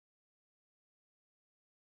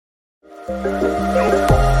Hello.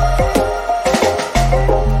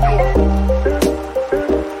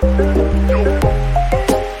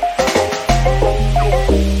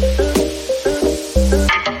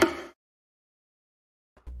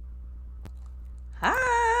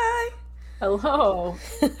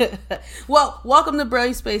 Well, welcome to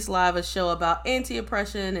Brave Space Live, a show about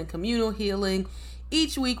anti-oppression and communal healing.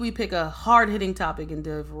 Each week we pick a hard-hitting topic and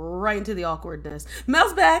dive right into the awkwardness.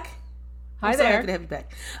 Mel's back. Hi I'm there. So happy to have you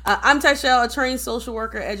back. I'm Tyshelle, a trained social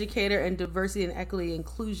worker, educator, and diversity and equity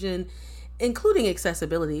inclusion, including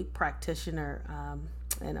accessibility practitioner.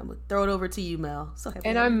 And I'm going to throw it over to you, Mel. So happy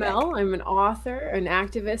And to have I'm you back. Mel. I'm an author, an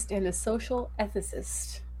activist, and a social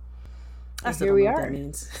ethicist. I still here don't we know what are. that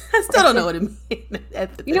means. I still don't know what it means.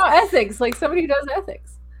 You know, ethics, like somebody who does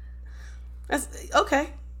ethics. That's, okay.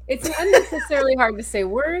 It's an unnecessarily hard to say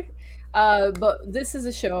word, but this is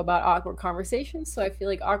a show about awkward conversations, so I feel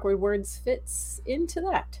like awkward words fits into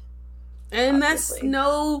that. And Obviously. That's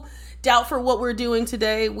no doubt for what we're doing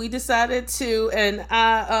today. We decided to, and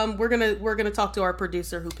we're gonna talk to our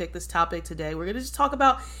producer who picked this topic today. We're gonna just talk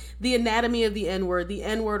about the anatomy of the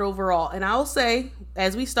N-word overall. And I'll say,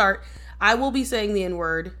 as we start, I will be saying the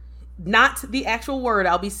N-word, not the actual word.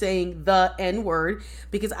 I'll be saying the N-word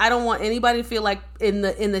because I don't want anybody to feel like in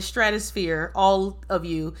the stratosphere, all of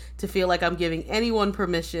you, to feel like I'm giving anyone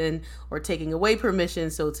permission or taking away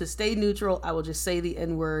permission. So to stay neutral, I will just say the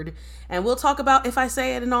N-word, and we'll talk about if I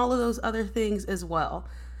say it and all of those other things as well.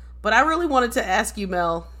 But I really wanted to ask you,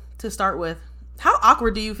 Mel, to start with, how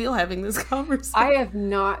awkward do you feel having this conversation? I have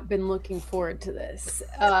not been looking forward to this.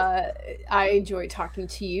 I enjoy talking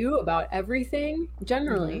to you about everything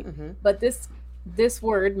generally, but this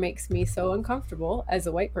word makes me so uncomfortable as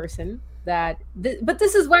a white person that. But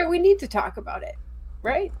this is why we need to talk about it,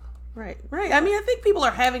 right? Right. I mean, I think people are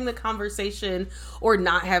having the conversation or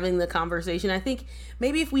not having the conversation. I think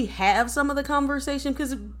maybe if we have some of the conversation,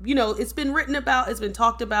 because, you know, it's been written about, it's been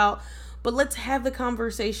talked about, but let's have the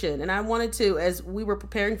conversation. And I wanted to, as we were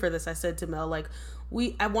preparing for this, I said to Mel, like,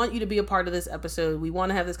 I want you to be a part of this episode. We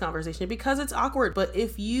want to have this conversation because it's awkward. But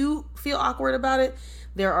if you feel awkward about it,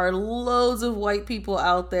 there are loads of white people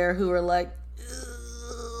out there who are like,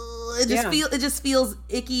 it just feels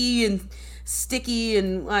icky and sticky,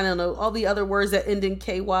 and I don't know, all the other words that end in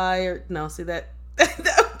KY or no, see that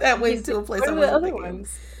went to a place. What are the other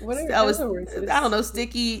ones? What are the other words? I don't know,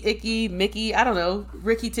 sticky, icky, Mickey, I don't know,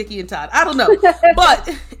 Ricky, Ticky, and Todd. I don't know. But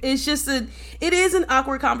it's just it is an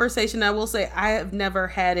awkward conversation. I will say I have never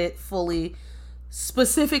had it fully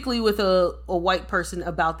specifically with a white person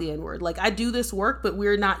about the N-word. Like, I do this work, but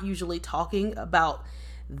we're not usually talking about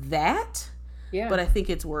that. Yeah. But I think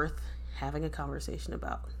it's worth having a conversation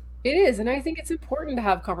about. It is, and I think it's important to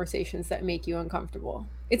have conversations that make you uncomfortable.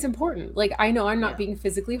 It's important. Like, I know I'm not being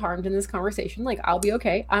physically harmed in this conversation. Like, I'll be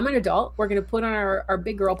okay. I'm an adult. We're going to put on our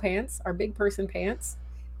big girl pants, our big person pants,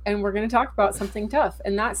 and we're going to talk about something tough.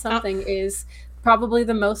 And that something is probably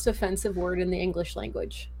the most offensive word in the English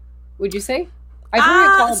language. Would you say? I've heard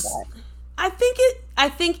it called that. I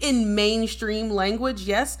think in mainstream language,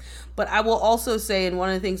 yes. But I will also say, and one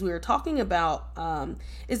of the things we were talking about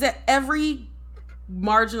is that every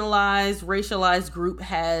marginalized, racialized group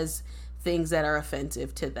has things that are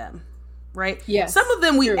offensive to them, right? Yes. Some of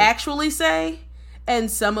them we actually say, and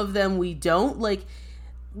some of them we don't. Like,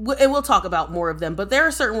 and we'll talk about more of them, but there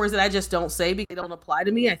are certain words that I just don't say because they don't apply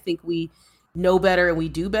to me. I think we know better and we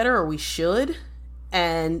do better, or we should.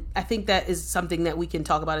 And I think that is something that we can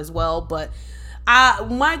talk about as well. But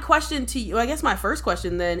my question to you, I guess my first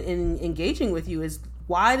question then in engaging with you is,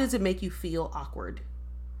 why does it make you feel awkward?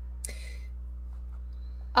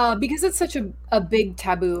 Because it's such a big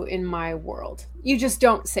taboo in my world. You just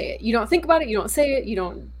don't say it. You don't think about it. You don't say it. You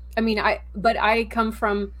don't. I mean, I come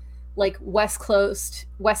from like West Coast,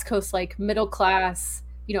 like middle class,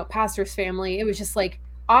 you know, pastor's family. It was just like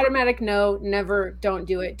automatic no, never, don't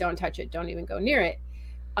do it, don't touch it, don't even go near it.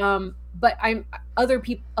 But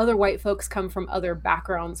other white folks come from other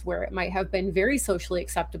backgrounds where it might have been very socially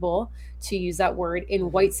acceptable to use that word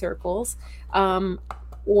in white circles.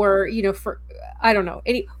 Or, you know, for, I don't know,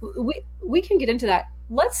 we can get into that.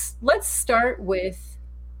 Let's start with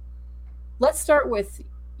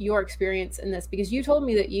your experience in this, because you told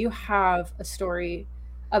me that you have a story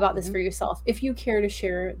about this for yourself. If you care to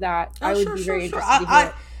share that, I would be very interested to hear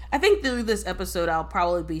it. I think through this episode, I'll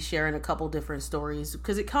probably be sharing a couple different stories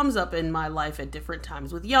because it comes up in my life at different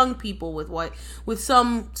times with young people, with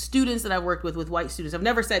some students that I've worked with white students. I've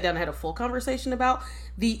never sat down and had a full conversation about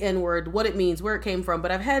the N-word, what it means, where it came from,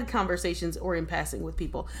 but I've had conversations or in passing with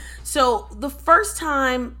people. So the first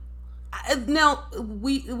time,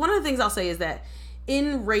 one of the things I'll say is that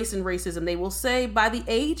in race and racism, they will say by the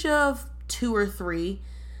age of 2 or 3,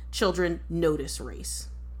 children notice race,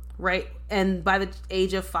 right? And by the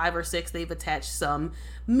age of 5 or 6, they've attached some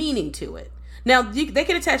meaning to it. Now they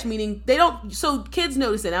can attach meaning. They don't. So kids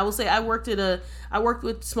notice it. I will say I worked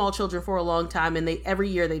with small children for a long time, and every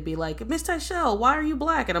year they'd be like, "Miss Tyshell, why are you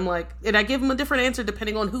black?" And I'm like, and I give them a different answer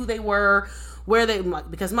depending on who they were, where they,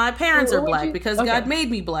 because my parents are black, because God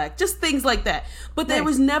made me black, just things like that. But there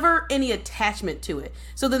was never any attachment to it.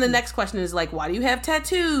 So then the next question is like, why do you have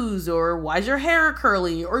tattoos, or why is your hair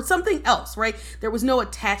curly, or something else, right? There was no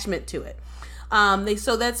attachment to it.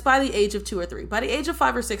 So that's by the age of 2 or 3. By the age of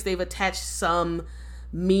 5 or 6, they've attached some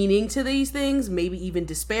meaning to these things, maybe even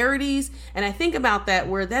disparities. And I think about that,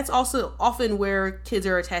 where that's also often where kids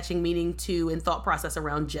are attaching meaning to and thought process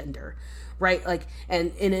around gender, right? Like,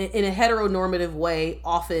 and in a heteronormative way,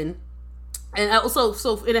 often, and also,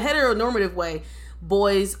 so in a heteronormative way,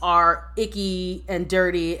 boys are icky and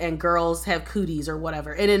dirty and girls have cooties or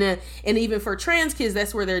whatever. And even for trans kids,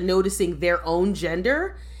 that's where they're noticing their own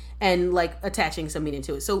gender and like attaching some meaning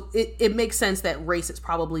to it. So it makes sense that race is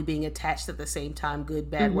probably being attached at the same time,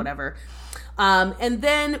 good, bad, whatever. And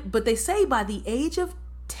then, but they say by the age of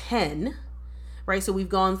 10, right? So we've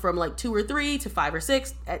gone from like 2 or 3 to 5 or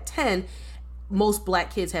 6. At 10, most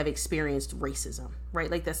black kids have experienced racism,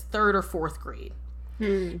 right? Like that's 3rd or 4th grade.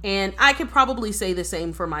 And I could probably say the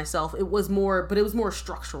same for myself. It was more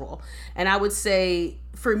structural. And I would say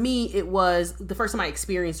for me, it was the first time I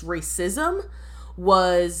experienced racism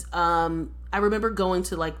was I remember going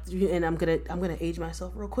to like, and I'm gonna age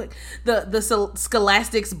myself real quick, the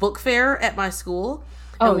Scholastics book fair at my school.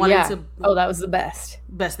 Oh yeah. That was the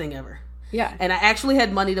best thing ever. Yeah. And I actually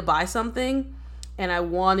had money to buy something, and I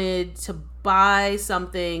wanted to buy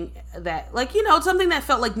something that, like, you know, something that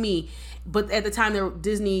felt like me. But at the time,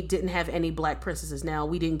 Disney didn't have any black princesses. Now,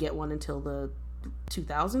 we didn't get one until the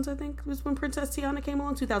 2000s, I think, was when Princess Tiana came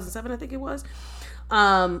along. 2007, I think it was.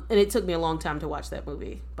 And it took me a long time to watch that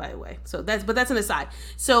movie, by the way. So that's an aside.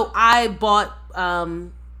 So I bought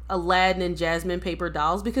Aladdin and Jasmine paper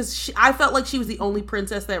dolls because I felt like she was the only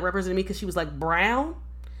princess that represented me because she was like brown.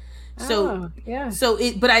 So yeah.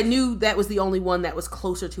 But I knew that was the only one that was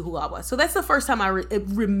closer to who I was. So that's the first time I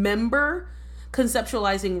remember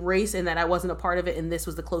conceptualizing race, and that I wasn't a part of it, and this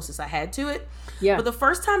was the closest I had to it. Yeah. But the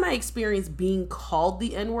first time I experienced being called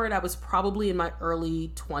the N-word, I was probably in my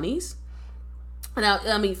early 20s. Now,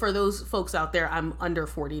 I mean, for those folks out there, I'm under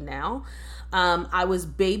 40 now. I was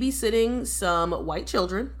babysitting some white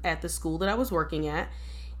children at the school that I was working at,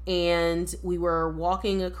 and we were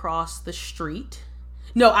walking across the street.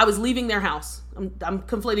 No, I was leaving their house. I'm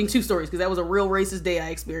conflating two stories because that was a real racist day I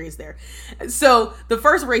experienced there. So the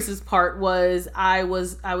first racist part was I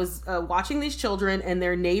was watching these children, and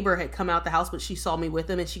their neighbor had come out the house, but she saw me with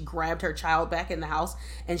them, and she grabbed her child back in the house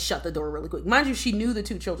and shut the door really quick. Mind you, she knew the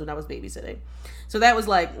 2 children I was babysitting. So that was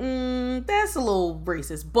like, that's a little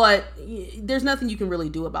racist, but there's nothing you can really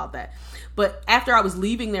do about that. But after I was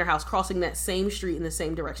leaving their house, crossing that same street in the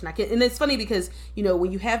same direction, and it's funny because, you know,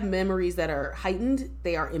 when you have memories that are heightened,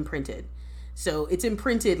 they are imprinted. So it's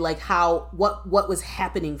imprinted like what was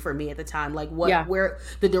happening for me at the time, like where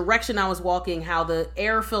the direction I was walking, how the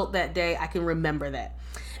air felt that day. I can remember that.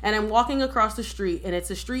 And I'm walking across the street, and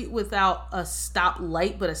it's a street without a stop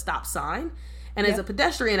light, but a stop sign. And as a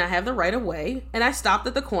pedestrian, I have the right of way, and I stopped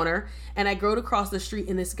at the corner, and I go to cross the street,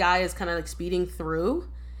 and this guy is kind of like speeding through,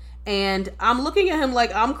 and I'm looking at him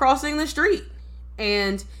like I'm crossing the street,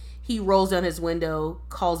 and he rolls down his window,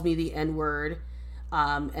 calls me the N-word,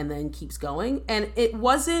 and then keeps going. And it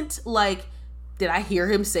wasn't like, did I hear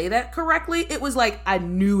him say that correctly? It was like I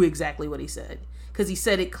knew exactly what he said because he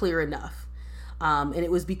said it clear enough, and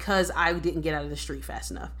it was because I didn't get out of the street fast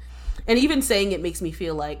enough. And even saying it makes me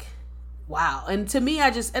feel like, wow. And to me, I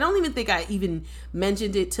don't even think I even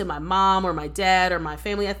mentioned it to my mom or my dad or my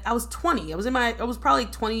family. I was 20. I was probably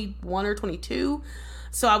 21 or 22.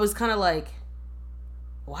 So I was kind of like,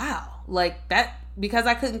 wow, like that, because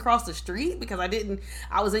I couldn't cross the street because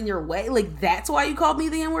I was in your way. Like, that's why you called me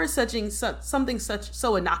the N-word, something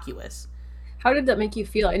so innocuous. How did that make you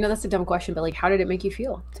feel? I know that's a dumb question, but like, how did it make you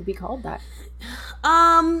feel to be called that?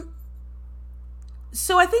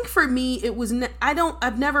 So I think for me, it was,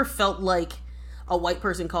 I've never felt like a white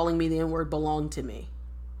person calling me the N-word belonged to me.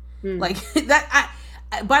 Like that,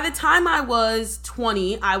 by the time I was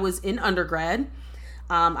 20, I was in undergrad.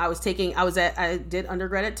 I did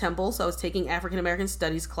undergrad at Temple, so I was taking African American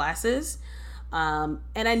Studies classes. And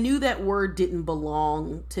I knew that word didn't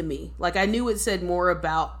belong to me. Like, I knew it said more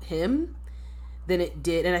about him than it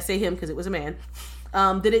did, and I say him because it was a man,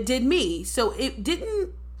 than it did me. So it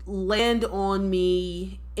didn't land on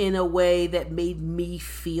me in a way that made me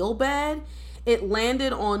feel bad. it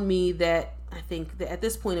landed on me that I think that at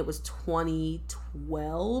this point it was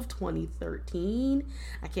 2012, 2013.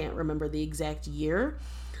 I can't remember the exact year.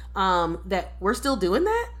 That we're still doing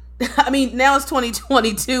that. I mean, now it's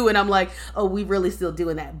 2022 and I'm like, oh, we really still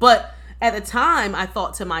doing that. But at the time I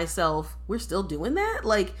thought to myself, we're still doing that?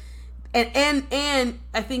 Like, and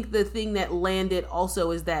I think the thing that landed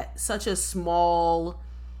also is that such a small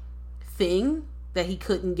thing that he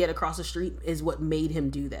couldn't get across the street is what made him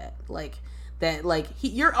do that. Like that, like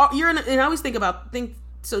you're in and I always think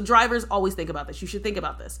so drivers always think about this. You should think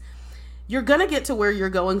about this. You're gonna get to where you're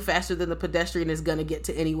going faster than the pedestrian is gonna get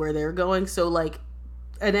to anywhere they're going. So like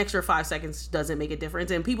an extra 5 seconds doesn't make a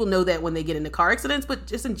difference. And people know that when they get into car accidents, but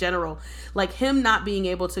just in general, like him not being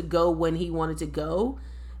able to go when he wanted to go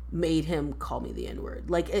made him call me the N-word.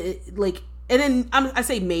 Like, and then I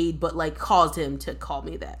say made, but like caused him to call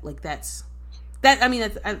me that. Like that's, that, I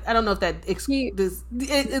mean, I don't know if that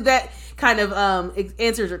that kind of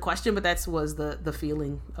answers your question, but that was the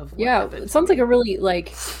feeling of what happened. It sounds like a really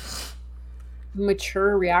like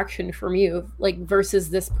mature reaction from you, like versus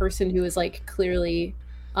this person who is like clearly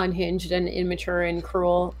unhinged and immature and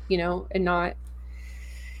cruel, you know, and not.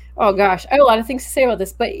 Oh gosh, I have a lot of things to say about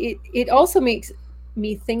this, but it also makes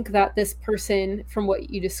me think that this person, from what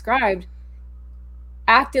you described,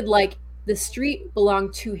 acted like the street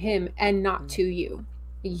belonged to him and not to you.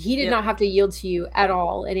 He did not have to yield to you at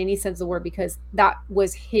all in any sense of the word, because that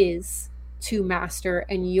was his to master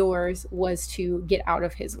and yours was to get out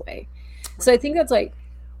of his way. So I think that's like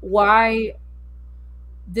why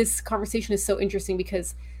this conversation is so interesting,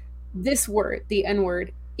 because this word, the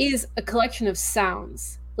N-word, is a collection of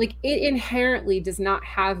sounds. Like it inherently does not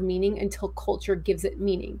have meaning until culture gives it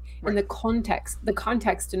meaning. Right. And the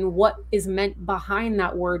context and what is meant behind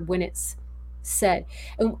that word when it's said.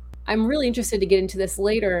 And I'm really interested to get into this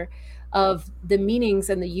later of the meanings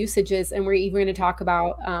and the usages. And we're even going to talk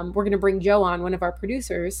about, we're going to bring Joe on, one of our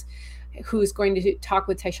producers, who's going to talk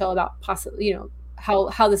with Tyshell about possibly, you know,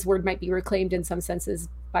 how this word might be reclaimed in some senses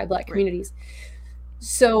by Black communities.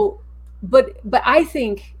 So, but I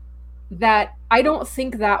think that I don't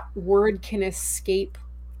think that word can escape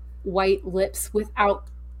white lips without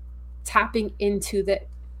tapping into the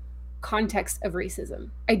context of racism.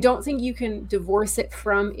 I don't think you can divorce it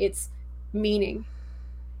from its meaning.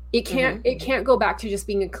 It can't go back to just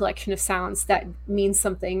being a collection of sounds that means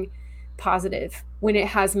something positive when it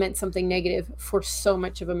has meant something negative for so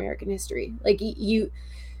much of American history. Like you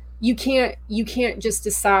can't just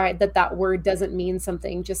decide that word doesn't mean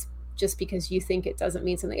something just because you think it doesn't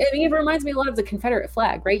mean something. I mean, it reminds me a lot of the Confederate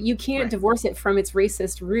flag, right? You can't divorce it from its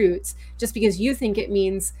racist roots just because you think it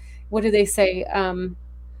means, what do they say?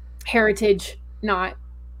 Heritage, not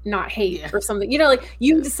hate or something. You know, like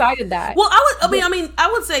you decided that. Well, I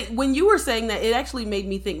would say when you were saying that, it actually made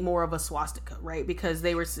me think more of a swastika, right? Because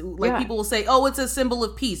they were like, people will say, oh, it's a symbol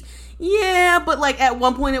of peace. Yeah, but like at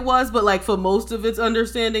one point it was, but like for most of its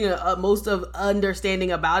understanding, most of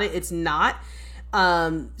understanding about it, it's not.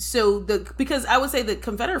 Because I would say the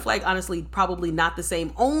Confederate flag, honestly, probably not the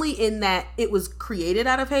same, only in that it was created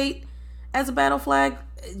out of hate as a battle flag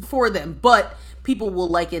for them, but people will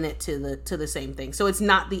liken it to the same thing. So it's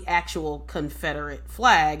not the actual Confederate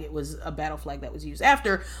flag. It was a battle flag that was used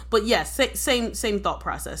after, but yes, same thought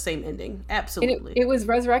process, same ending. Absolutely. It was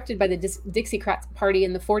resurrected by the Dixiecrat Party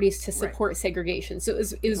in the 40s to support segregation. So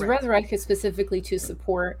it was resurrected specifically to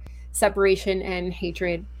support separation and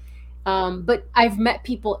hatred. But I've met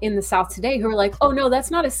people in the South today who are like, oh no, that's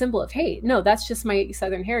not a symbol of hate. No, that's just my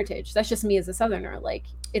Southern heritage. That's just me as a Southerner. Like,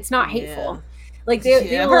 it's not hateful. Like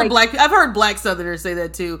I've heard Black Southerners say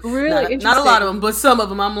that too. Really, not a lot of them, but some of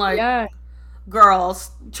them. I'm like, girls,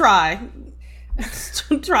 try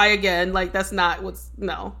again. Like that's not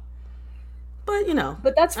no. But you know,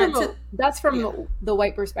 but that's from the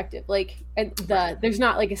white perspective. Like, and there's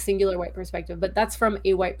not like a singular white perspective, but that's from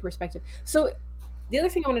a white perspective. So the other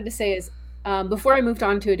thing I wanted to say is, before I moved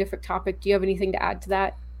on to a different topic, do you have anything to add to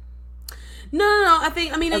that? No. I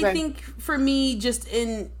think for me, just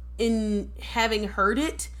in having heard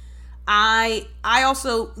it, I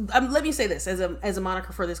also let me say this as a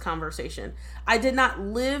moniker for this conversation. I did not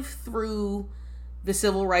live through the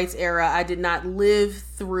civil rights era. I did not live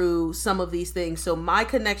through some of these things. So my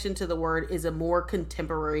connection to the word is a more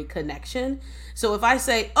contemporary connection. So if I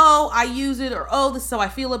say, oh, I use it, or oh, this is how I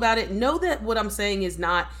feel about it, know that what I'm saying is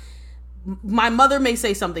not, my mother may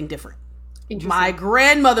say something different. My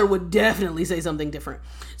grandmother would definitely say something different.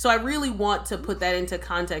 So I really want to put that into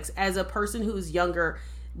context. As a person who's younger,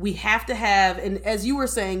 we have to have, and as you were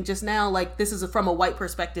saying just now, like this is from a white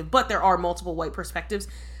perspective, but there are multiple white perspectives.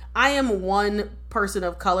 I am one person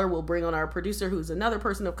of color. We'll bring on our producer who's another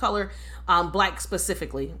person of color, Black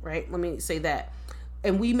specifically, right? Let me say that.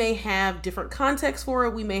 And we may have different contexts for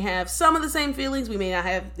it. We may have some of the same feelings. We may not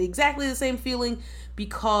have exactly the same feeling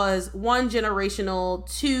because one, generational,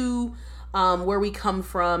 two, where we come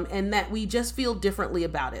from, and that we just feel differently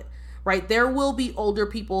about it. Right, there will be older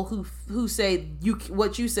people who say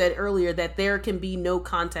what you said earlier, that there can be no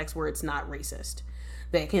context where it's not racist,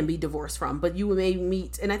 that can be divorced from. But you may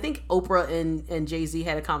meet, and I think Oprah and Jay-Z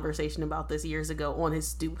had a conversation about this years ago on his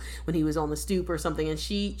stoop, when he was on the stoop or something, and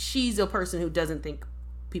she's a person who doesn't think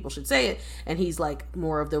people should say it, and he's like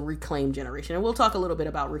more of the reclaim generation. And we'll talk a little bit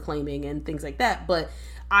about reclaiming and things like that, but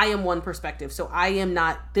I am one perspective. So I am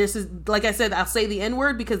not, this is, like I said, I'll say the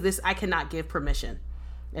N-word because this, I cannot give permission.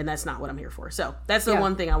 And that's not what I'm here for. So that's the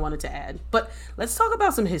one thing I wanted to add. But let's talk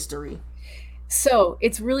about some history. So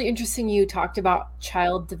it's really interesting you talked about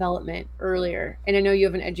child development earlier. And I know you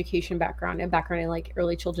have an education background in like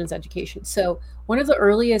early children's education. So one of the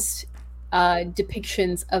earliest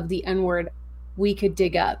depictions of the N-word we could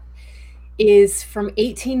dig up is from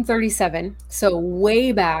 1837. So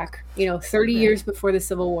way back, 30 years before the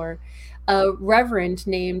Civil War, a Black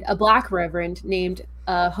reverend named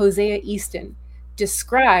Hosea Easton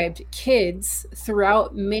described kids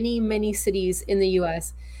throughout many, many cities in the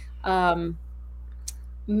U.S. Sitting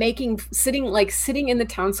in the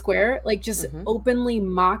town square, like just openly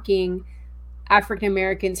mocking African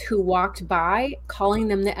Americans who walked by, calling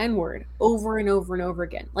them the N-word over and over and over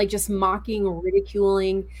again, like just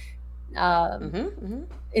ridiculing,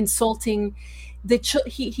 insulting.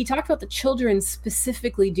 He talked about the children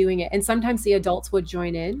specifically doing it, and sometimes the adults would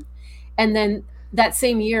join in, and then that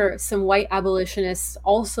same year, some white abolitionists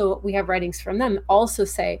also, we have writings from them, also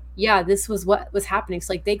say, yeah, this was what was happening.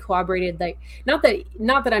 So like they corroborated, like, not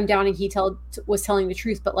that I'm downing was telling the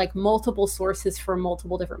truth, but like multiple sources from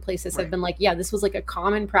multiple different places have been like, yeah, this was like a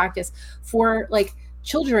common practice for like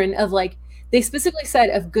children of like, they specifically said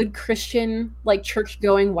of good Christian, like church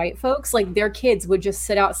going white folks, like their kids would just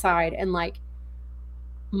sit outside and like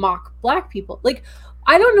mock Black people. Like,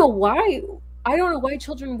 I don't know why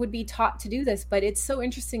children would be taught to do this, but it's so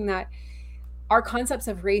interesting that our concepts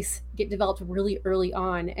of race get developed really early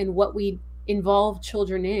on, and what we involve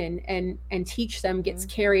children in and teach them gets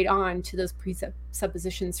carried on to those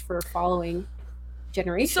presuppositions for following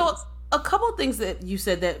generations. So a couple of things that you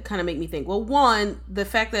said that kind of make me think, well, one, the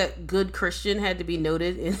fact that good Christian had to be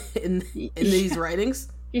noted in these writings,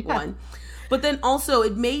 one. But then also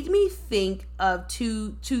it made me think of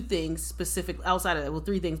two things specifically outside of that. Well,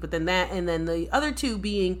 three things, but then that, and then the other two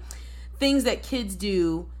being things that kids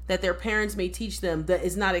do that their parents may teach them that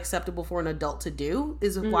is not acceptable for an adult to do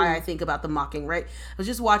is why I think about the mocking, right? I was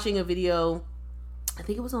just watching a video. I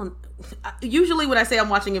think it was on, usually when I say I'm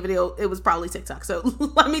watching a video, it was probably TikTok. So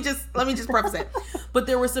let me just preface it. But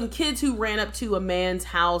there were some kids who ran up to a man's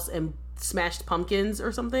house and smashed pumpkins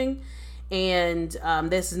or something. And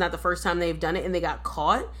this is not the first time they've done it, and they got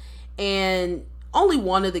caught. And only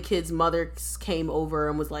one of the kids' mothers came over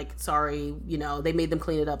and was like, sorry, they made them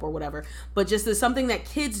clean it up or whatever. But just as something that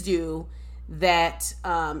kids do that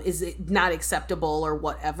is not acceptable or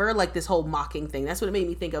whatever, like this whole mocking thing. That's what it made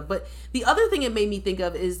me think of. But the other thing it made me think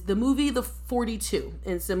of is the movie The 42.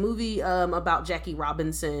 And it's a movie about Jackie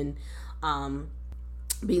Robinson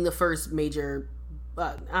being the first major...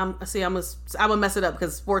 I'm gonna mess it up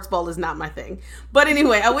because sports ball is not my thing. But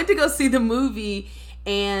anyway, I went to go see the movie,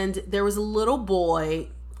 and there was a little boy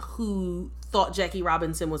who thought Jackie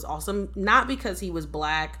Robinson was awesome, not because he was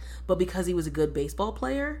Black, but because he was a good baseball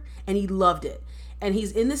player, and he loved it. And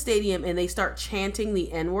he's in the stadium, and they start chanting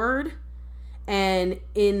the N-word, and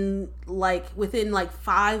within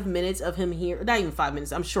 5 minutes of him not even 5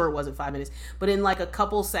 minutes, I'm sure it wasn't 5 minutes, but in like a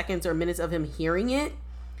couple seconds or minutes of him hearing it,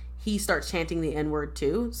 he starts chanting the N-word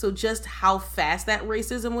too. So just how fast that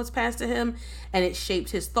racism was passed to him, and it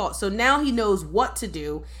shaped his thoughts. So now he knows what to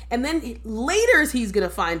do, and then later he's going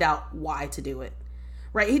to find out why to do it.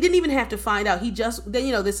 Right? He didn't even have to find out. He just,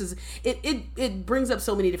 then, this is, it brings up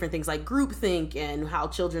so many different things like groupthink and how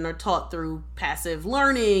children are taught through passive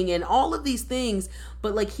learning and all of these things.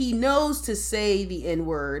 But like, he knows to say the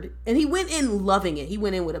N-word, and he went in loving it. He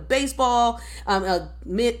went in with a baseball, a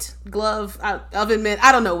mitt, glove, oven mitt.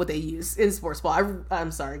 I don't know what they use in sports ball.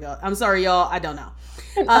 I'm sorry, y'all. I don't know.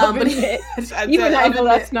 But even I know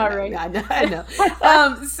that's not right. I know.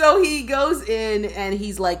 So he goes in, and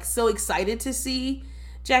he's like so excited to see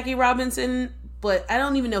Jackie Robinson, but I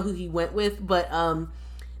don't even know who he went with, but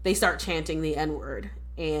they start chanting the N-word,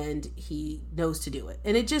 and he knows to do it.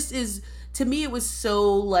 And it just is, to me, it was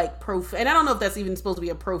so like and I don't know if that's even supposed to be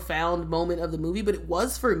a profound moment of the movie, but it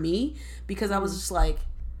was for me, because I was just like,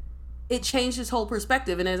 it changed his whole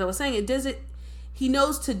perspective. And as I was saying, it does it. He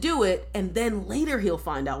knows to do it, and then later he'll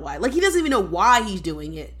find out why. Like, he doesn't even know why he's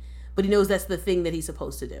doing it, but he knows that's the thing that he's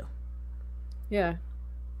supposed to do. Yeah.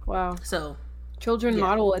 Wow. So, children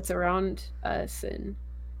model what's around us, and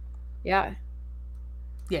yeah.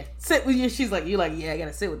 Sit with you. She's like, I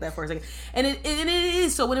gotta sit with that for a second. And it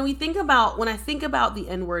is. So when I think about the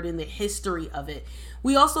N-word and the history of it,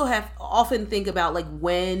 we also often think about like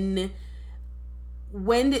when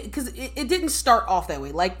because it didn't start off that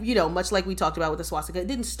way. Like, much like we talked about with the swastika, it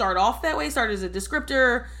didn't start off that way. It started as a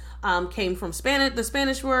descriptor, came from the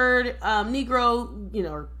Spanish word, Negro,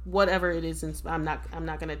 or whatever it is. And I'm not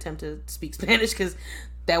going to attempt to speak Spanish because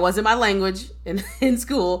that wasn't my language in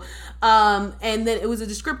school. And then it was a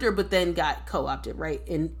descriptor, but then got co-opted, right?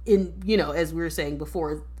 In as we were saying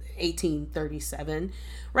before, 1837,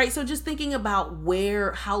 right? So just thinking about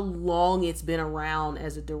how long it's been around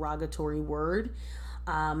as a derogatory word,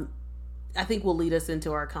 I think will lead us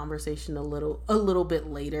into our conversation a little bit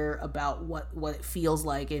later about what it feels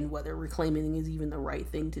like and whether reclaiming is even the right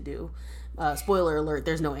thing to do. Spoiler alert,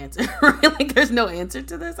 there's no answer, right? Like, there's no answer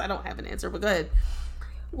to this. I don't have an answer, but go ahead.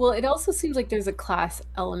 Well, it also seems like there's a class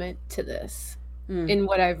element to this in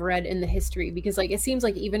what I've read in the history, because like, it seems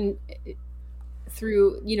like even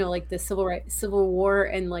through, like the Civil War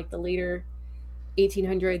and like the later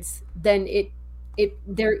 1800s, then I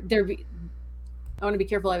want to be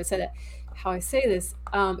careful how I say this.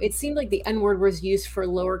 It seemed like the N-word was used for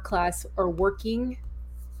lower class or working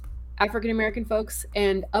African American folks,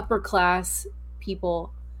 and upper class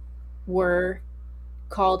people were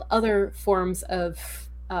called other forms of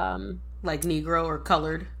like Negro or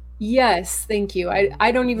colored. Yes, thank you.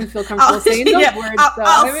 I don't even feel comfortable saying those words, so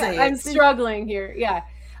I'm struggling here. Yeah.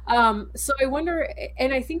 So I wonder,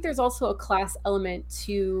 and I think there's also a class element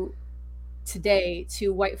to today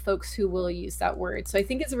to white folks who will use that word. So I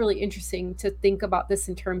think it's really interesting to think about this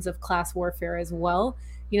in terms of class warfare as well,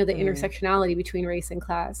 the intersectionality between race and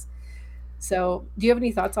class. So do you have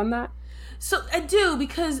any thoughts on that? So I do,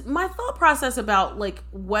 because my thought process about like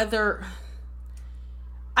whether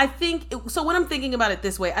when I'm thinking about it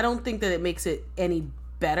this way, I don't think that it makes it any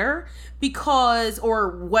better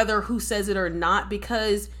or whether who says it or not,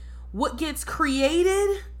 because what gets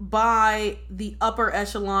created by the upper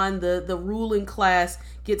echelon, the ruling class,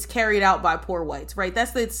 gets carried out by poor whites, right?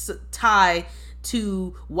 That's its tie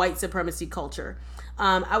to white supremacy culture.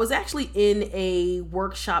 I was actually in a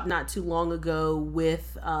workshop not too long ago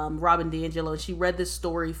with Robin DiAngelo. She read this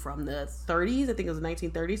story from the 30s, I think it was the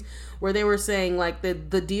 1930s, where they were saying like the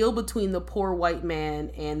deal between the poor white man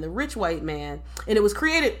and the rich white man, and it was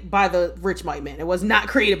created by the rich white man. It was not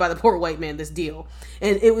created by the poor white man, this deal.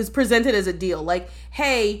 And it was presented as a deal like,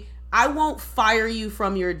 hey, I won't fire you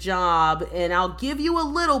from your job and I'll give you a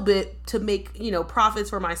little bit to make, profits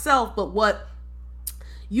for myself, but what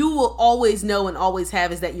you will always know and always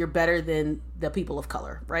have is that you're better than the people of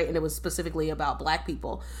color, right? And it was specifically about Black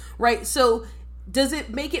people, right? So does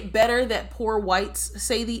it make it better that poor whites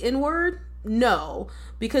say the N-word? No,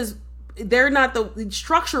 because they're not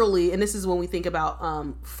structurally, and this is when we think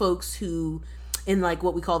about folks who in like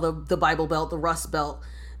what we call the Bible Belt, the Rust Belt,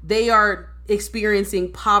 they are experiencing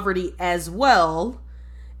poverty as well.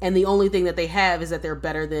 And the only thing that they have is that they're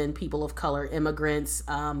better than people of color, immigrants,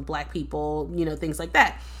 Black people, things like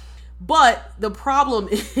that. But the problem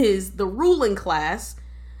is the ruling class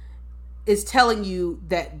is telling you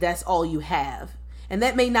that that's all you have. And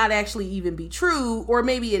that may not actually even be true, or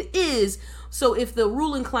maybe it is. So if the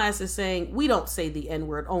ruling class is saying, we don't say the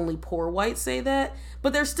N-word, only poor whites say that,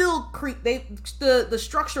 but they're still, the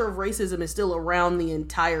structure of racism is still around the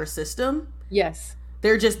entire system. Yes.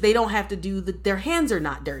 They don't have to do their hands are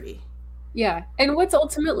not dirty. Yeah. And what's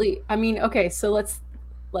ultimately, okay, so let's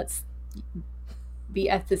be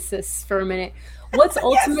ethicists for a minute. What's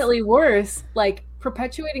ultimately worse, like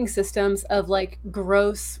perpetuating systems of like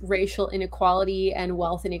gross racial inequality and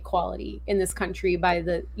wealth inequality in this country by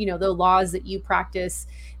the laws that you practice,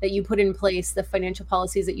 that you put in place, the financial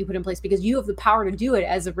policies that you put in place, because you have the power to do it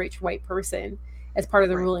as a rich white person, as part of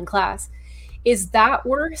the ruling class. Is that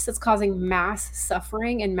worse? That's causing mass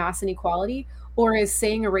suffering and mass inequality? Or is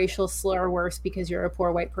saying a racial slur worse because you're a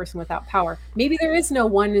poor white person without power? Maybe there is no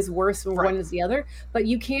one is worse or one is the other, but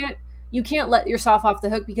you can't let yourself off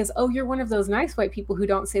the hook because, you're one of those nice white people who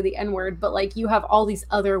don't say the N-word, but like you have all these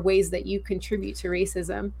other ways that you contribute to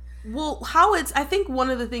racism. Well, I think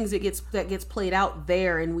one of the things that gets played out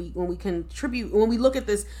there, and when we look at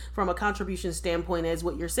this from a contribution standpoint, as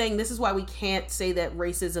what you're saying, this is why we can't say that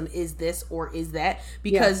racism is this or is that,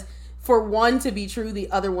 because for one to be true,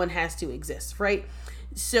 the other one has to exist, right?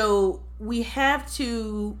 So we have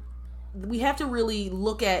to we have to really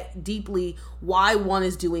look at deeply why one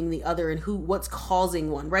is doing the other and what's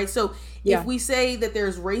causing one, right? So if we say that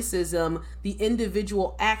there's racism, the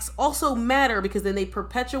individual acts also matter, because then they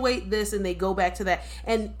perpetuate this and they go back to that.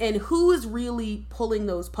 And who is really pulling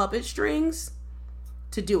those puppet strings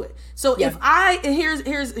to do it? So if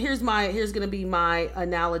here's gonna be my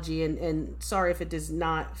analogy, and sorry if it does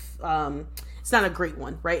not it's not a great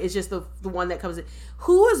one, right? It's just the one that comes in.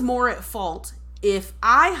 Who is more at fault if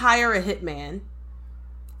I hire a hitman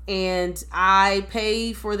and I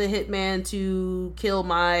pay for the hitman to kill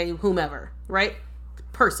my whomever, right?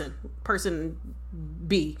 Person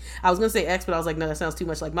B. I was gonna say X, but I was like, no, that sounds too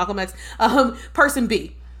much like Malcolm X. Person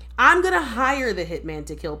B. I'm gonna hire the hitman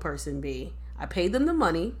to kill person B. I paid them the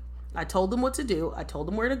money. I told them what to do. I told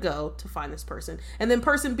them where to go to find this person. And then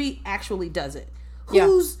person B actually does it.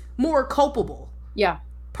 Who's more culpable? Yeah.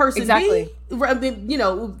 Person exactly. B? I mean,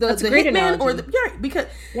 the great hitman analogy. or because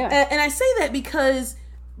and I say that because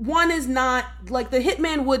one is not, like, the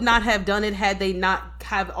hitman would not have done it had they not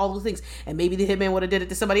have all the things. And maybe the hitman would have did it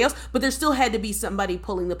to somebody else, but there still had to be somebody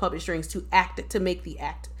pulling the puppet strings to make the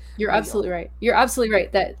act. You're absolutely right. You're absolutely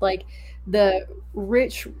right that, like, the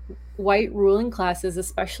rich white ruling classes,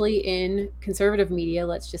 especially in conservative media,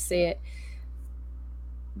 let's just say it,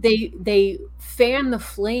 they fan the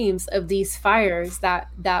flames of these fires that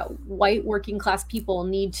white working class people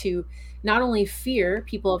need to not only fear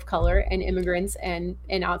people of color and immigrants and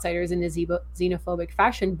outsiders in a xenophobic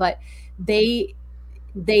fashion, but they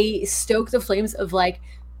stoke the flames of, like,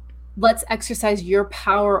 let's exercise your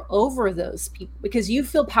power over those people because you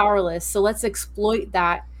feel powerless. So let's exploit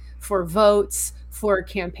that for votes, for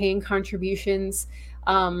campaign contributions,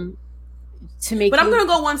 to make. But I'm going to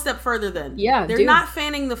go one step further then. Yeah, they're not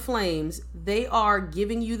fanning the flames. They are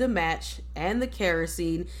giving you the match and the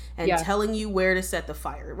kerosene and telling you where to set the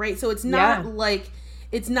fire, right? So it's not like,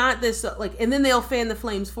 it's not this like, and then they'll fan the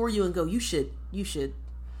flames for you and go, you should.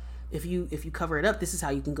 If you cover it up, this is how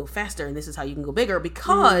you can go faster and this is how you can go bigger,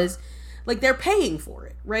 because like they're paying for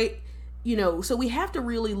it, right? So we have to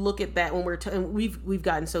really look at that when we've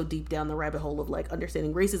gotten so deep down the rabbit hole of, like,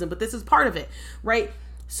 understanding racism, but this is part of it, right?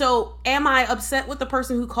 So am I upset with the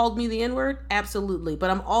person who called me the N-word? Absolutely.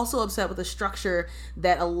 But I'm also upset with the structure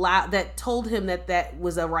that told him that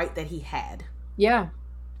was a right that he had. Yeah.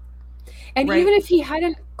 And even if he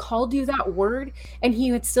hadn't called you that word and he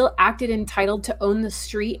had still acted entitled to own the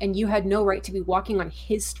street, and you had no right to be walking on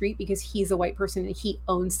his street because he's a white person and he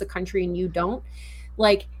owns the country and you don't,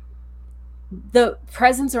 like, the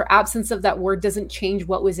presence or absence of that word doesn't change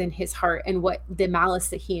what was in his heart and what the malice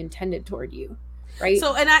that he intended toward you. Right.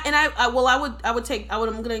 So, I'm going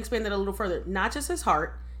to expand that a little further. Not just his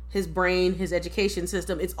heart, his brain, his education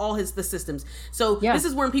system. It's all the systems. So this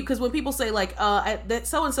is when because when people say, like, that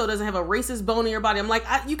so-and-so doesn't have a racist bone in your body, I'm like,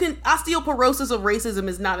 osteoporosis of racism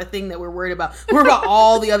is not a thing that we're worried about. We're about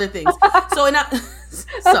all the other things. So,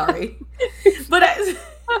 sorry. But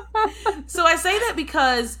so I say that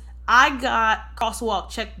because I got crosswalk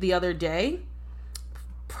checked the other day,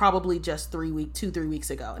 probably just 3 weeks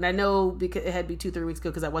ago. And I know because it had to be 2-3 weeks ago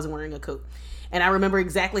because I wasn't wearing a coat. And I remember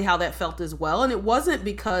exactly how that felt as well. And it wasn't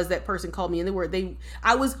because that person called me in the word.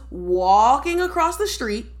 I was walking across the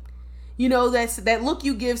street. That's that look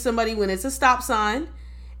you give somebody when it's a stop sign.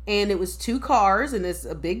 And it was 2 cars and it's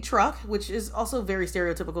a big truck, which is also very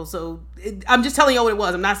stereotypical. So I'm just telling you what it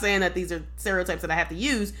was. I'm not saying that these are stereotypes that I have to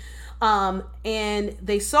use. And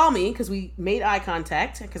they saw me because we made eye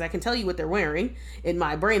contact, because I can tell you what they're wearing. In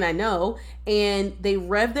my brain, I know. And they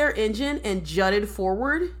revved their engine and jutted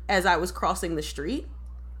forward as I was crossing the street.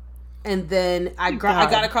 And then I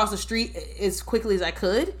got across the street as quickly as I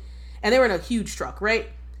could. And they were in a huge truck, right?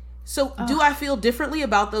 So do I feel differently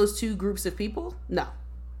about those 2 groups of people? No.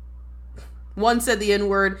 One said the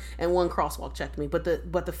N-word and one crosswalk checked me, but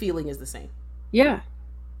the feeling is the same. Yeah.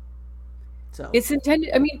 So it's intended.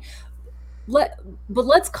 I mean,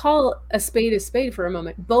 let's call a spade for a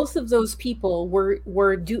moment. Both of those people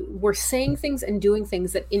were saying things and doing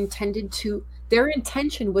things that their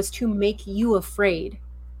intention was to make you afraid.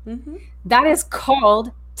 Mm-hmm. That is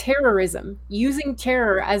called terrorism, using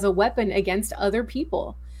terror as a weapon against other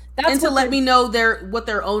people. And to let me know what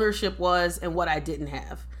their ownership was and what I didn't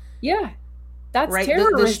have. Yeah, that's right.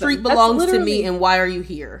 Terrorism. The street belongs to me, and why are you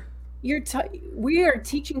here? We are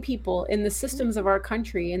teaching people in the systems of our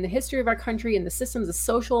country, in the history of our country, in the systems,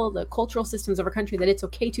 the cultural systems of our country, that it's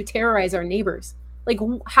okay to terrorize our neighbors. Like,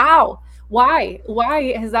 how? Why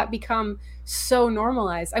has that become so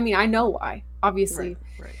normalized? I mean, I know why, obviously,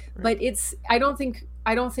 right. But I don't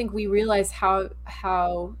think we realize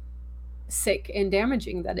how sick and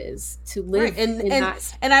damaging that is to live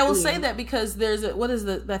and I will say that because there's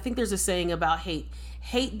I think there's a saying about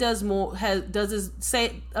hate does more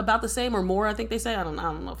say about the same or more. I think they say, I don't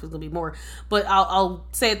know if it's gonna be more, but I'll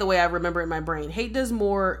say it the way I remember it in my brain. Hate does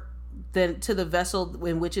more than to the vessel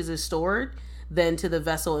in which it is stored than to the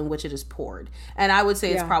vessel in which it is poured. And I would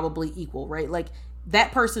say it's probably equal, right? Like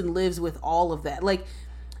that person lives with all of that. Like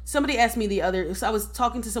somebody asked me so I was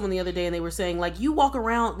talking to someone the other day and they were saying like, you walk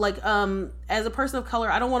around like, as a person of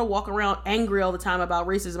color, I don't want to walk around angry all the time about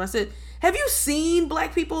racism. I said, have you seen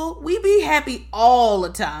black people? We be happy all the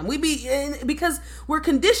time. Because we're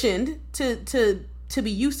conditioned to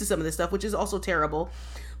be used to some of this stuff, which is also terrible.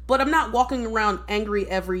 But I'm not walking around angry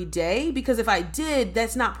every day, because if I did,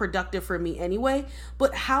 that's not productive for me anyway.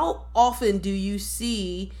 But how often do you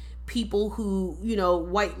see people who,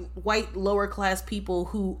 white lower class people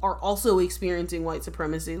who are also experiencing white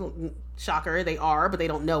supremacy? Shocker, they are, but they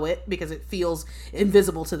don't know it because it feels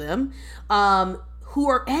invisible to them. Who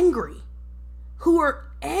are angry.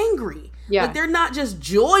 Yeah. Like they're not just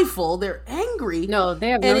joyful, they're angry. No, they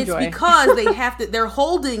have no joy. And it's because they're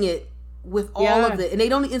holding it with all of it, and they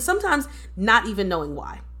don't, and sometimes not even knowing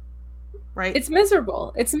why. Right? It's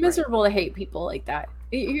miserable. It's miserable to hate people like that.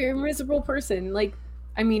 You're a miserable person. Like,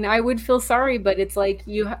 I mean, I would feel sorry, but it's like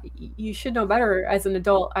you should know better as an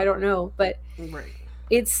adult. I don't know, but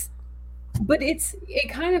it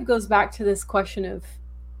kind of goes back to this question of,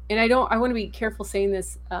 and I want to be careful saying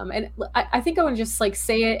this, and I think I want to just like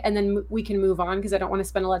say it and then we can move on, because I don't want to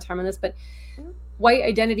spend a lot of time on this, but white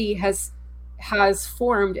identity has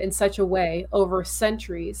formed in such a way over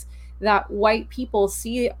centuries that white people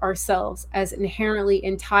see ourselves as inherently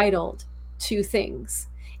entitled to things,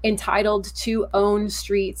 entitled to own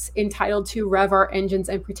streets, entitled to rev our engines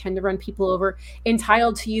and pretend to run people over,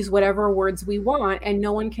 entitled to use whatever words we want, and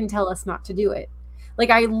no one can tell us not to do it. Like,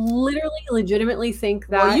 I literally, legitimately think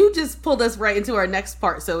that... Well, you just pulled us right into our next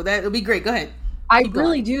part, so that would be great. Go ahead. I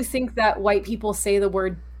really do think that white people say the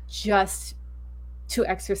word just to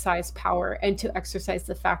exercise power and to exercise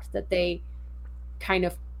the fact that they kind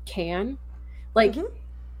of can. Like,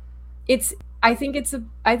 I think it's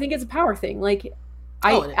a power thing. Like,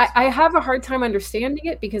 I have a hard time understanding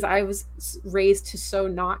it because I was raised to so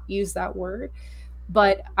not use that word.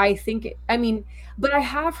 But I think, but I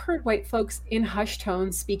have heard white folks in hushed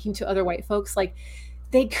tones speaking to other white folks, like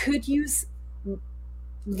they could use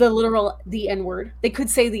the N-word. They could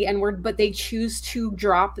say the N-word, but they choose to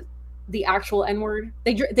drop the actual N-word.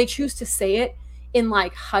 They choose to say it in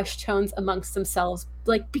like hushed tones amongst themselves,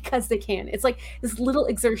 like because they can. It's like this little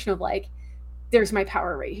exertion of like, there's my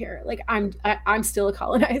power right here. Like I'm still a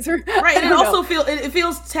colonizer. Right. And it also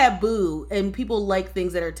feels taboo, and people like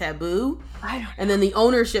things that are taboo. And then the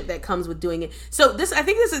ownership that comes with doing it. So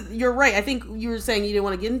you're right. I think you were saying you didn't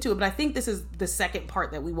want to get into it, but I think this is the second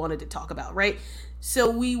part that we wanted to talk about, right? So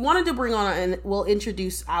we wanted to bring on, and we'll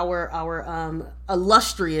introduce our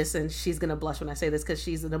illustrious, and she's going to blush when I say this because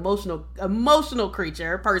she's an emotional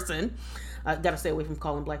person. Gotta stay away from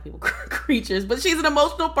calling black people creatures, but she's an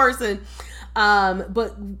emotional person.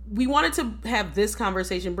 But we wanted to have this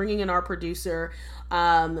conversation, bringing in our producer,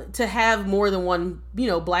 to have more than one,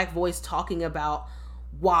 black voice talking about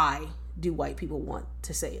why do white people want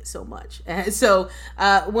to say it so much. And so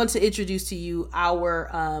I want to introduce to you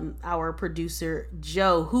our producer,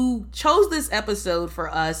 Joe, who chose this episode for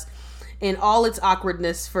us in all its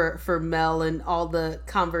awkwardness for Mel and all the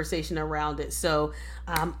conversation around it. So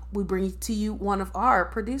we bring to you one of our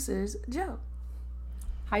producers, Joe.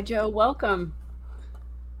 Hi, Joe. Welcome.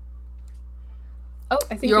 Oh,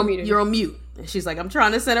 I think you're muted. You're on mute. She's like, I'm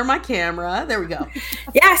trying to center my camera. There we go.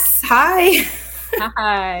 Yes. Hi.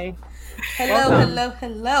 Hi.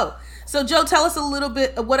 Hello. So, Joe, tell us a little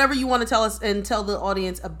bit, whatever you want to tell us, and tell the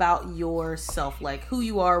audience about yourself, like who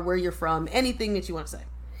you are, where you're from, anything that you want to say.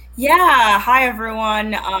 Yeah. Hi,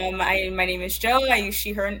 everyone. My name is Joe. I use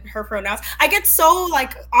she, her pronouns. I get so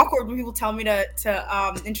awkward when people tell me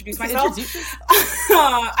to introduce myself.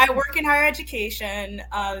 I work in higher education,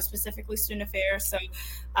 specifically student affairs. So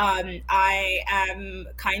I am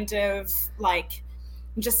kind of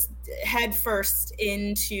just head first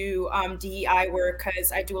into DEI work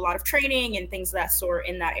because I do a lot of training and things of that sort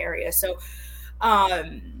in that area. So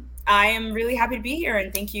I am really happy to be here,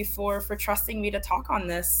 and thank you for trusting me to talk on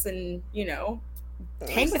this and,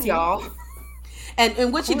 hang with y'all.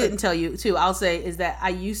 And what she didn't tell you, too, I'll say, is that I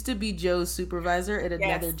used to be Joe's supervisor at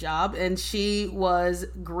another job, and she was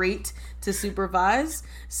great to supervise.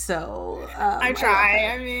 So I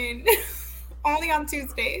try. Only on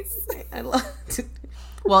Tuesdays. I love to.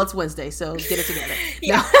 Well, it's Wednesday, so get it together.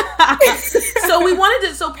 Yeah. So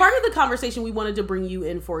So part of the conversation we wanted to bring you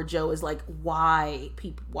in for, Joe, is like why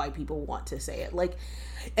people want to say it. Like,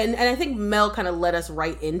 and I think Mel kind of led us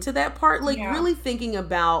right into that part. Like really thinking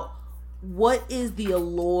about what is the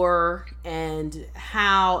allure and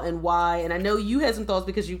how and why. And I know you had some thoughts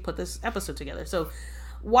because you put this episode together. So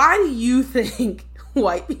why do you think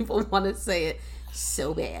white people want to say it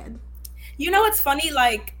so bad? You know, it's funny.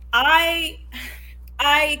 Like I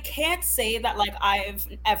can't say that like I've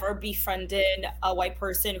ever befriended a white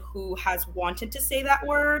person who has wanted to say that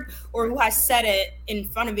word or who has said it in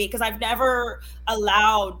front of me, because I've never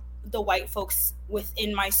allowed the white folks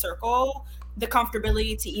within my circle the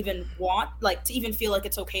comfortability to even to even feel like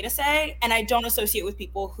it's okay to say. And I don't associate with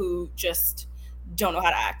people who just don't know how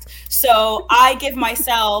to act. So I give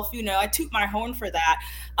myself, I toot my horn for that.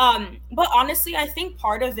 But honestly, I think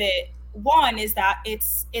part of it, one, is that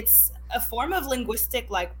it's a form of linguistic,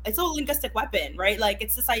 like it's a linguistic weapon, right? Like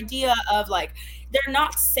it's this idea of like, they're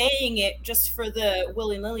not saying it just for the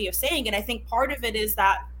willy-nilly of saying it. I think part of it is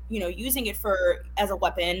that, using it as a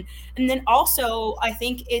weapon. And then also I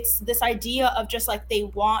think it's this idea of just like, they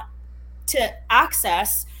want to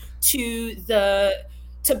access to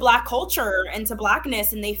Black culture and to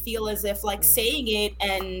Blackness, and they feel as if like saying it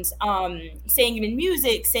and saying it in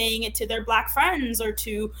music, saying it to their Black friends or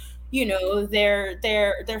to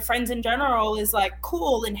their friends in general is like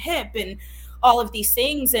cool and hip and all of these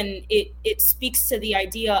things. And it speaks to the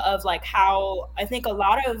idea of like how I think a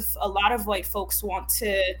lot of white folks want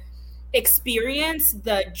to experience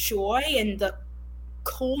the joy and the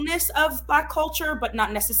coolness of Black culture, but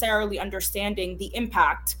not necessarily understanding the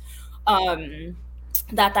impact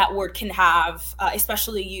that word can have,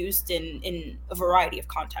 especially used in a variety of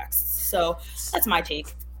contexts. So that's my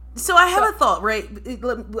take. So I have a thought, right?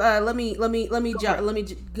 Let me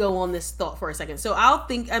go on this thought for a second. So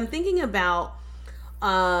I'm thinking about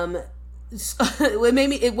what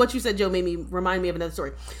you said, Joe, made me remind me of another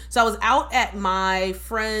story. So I was out at my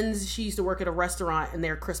friend's. She used to work at a restaurant in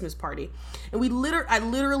their Christmas party, and I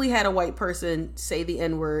literally had a white person say the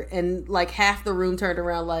N-word, and like half the room turned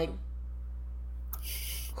around like,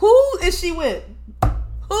 "Who is she with?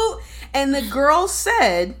 Who?" And the girl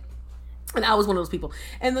said. And I was one of those people.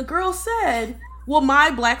 And the girl said, well,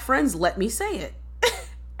 my Black friends let me say it.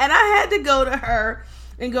 And I had to go to her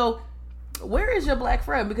and go, where is your Black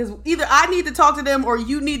friend? Because either I need to talk to them or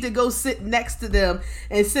you need to go sit next to them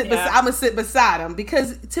and I'm going to sit beside them.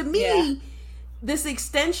 Because to me, this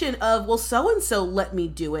extension of, well, so-and-so let me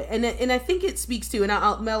do it. And I think it speaks to, and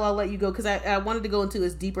Mel, I'll let you go because I wanted to go into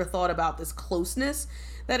this deeper thought about this closeness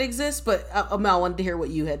that exists. But Mel, I wanted to hear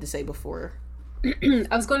what you had to say before. I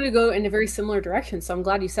was going to go in a very similar direction, so I'm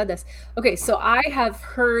glad you said this. Okay, so I have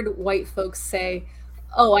heard white folks say,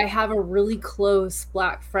 oh, I have a really close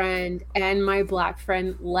Black friend, and my Black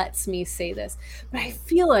friend lets me say this. But I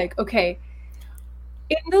feel like, okay,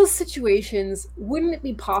 in those situations, wouldn't it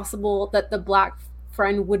be possible that the Black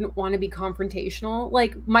friend wouldn't want to be confrontational?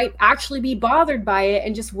 Like, might actually be bothered by it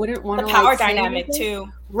and just wouldn't want to, the power dynamic too.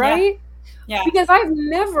 Right? Yeah. Because I've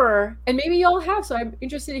never, and maybe y'all have, so I'm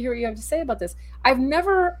interested to hear what you have to say about this. I've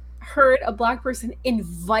never heard a Black person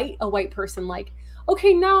invite a white person like,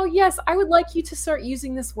 okay, now, yes, I would like you to start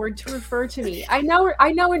using this word to refer to me. I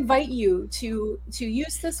now invite you to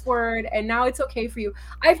use this word, and now it's okay for you.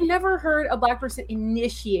 I've never heard a Black person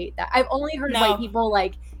initiate that. I've only heard white people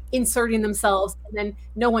like inserting themselves, and then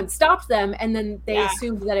no one stopped them, and then they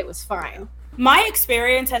assumed that it was fine. My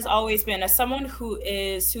experience has always been, as someone who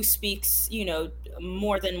speaks,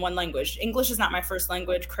 more than one language. English is not my first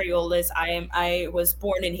language. Creole is. I was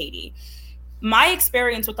born in Haiti. My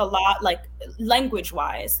experience with a lot, like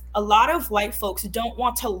language-wise, a lot of white folks don't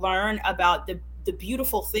want to learn about the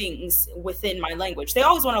beautiful things within my language. They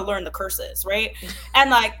always want to learn the curses, right? And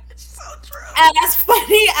like, so true. And as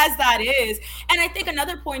funny as that is, and I think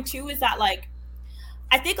another point too is that like,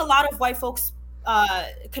 I think a lot of white folks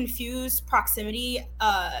confuse proximity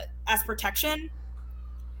as protection,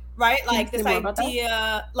 right? Like this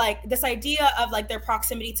idea of like their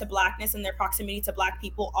proximity to Blackness and their proximity to Black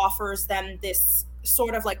people offers them this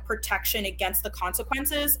sort of like protection against the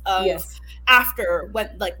consequences of after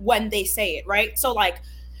when they say it, right? So like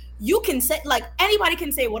you can say, like anybody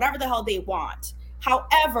can say whatever the hell they want.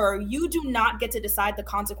 However, you do not get to decide the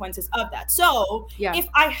consequences of that. So if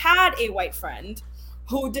I had a white friend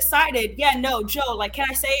who decided, Joe, like, can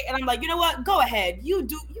I say it? And I'm like, you know what? Go ahead. You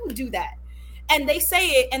do that. And they say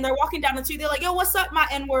it and they're walking down the street. They're like, yo, what's up, my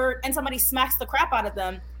N-word? And somebody smacks the crap out of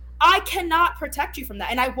them. I cannot protect you from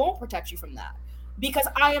that. And I won't protect you from that because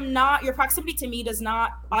I am not, your proximity to me does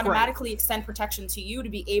not automatically extend protection to you to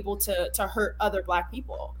be able to hurt other Black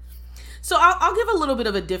people. So I'll give a little bit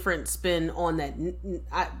of a different spin on that.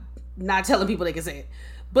 Not telling people they can say it,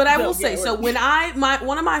 but I will say, so when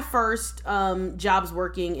one of my first jobs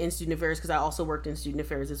working in student affairs, because I also worked in student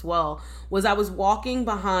affairs as well, was I was walking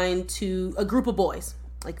behind a group of boys,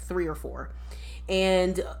 like 3 or 4,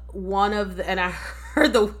 and and I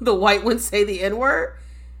heard the white one say the N-word,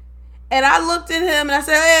 and I looked at him and I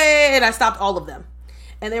said, hey, and I stopped all of them,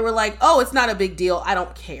 and they were like, oh, it's not a big deal, I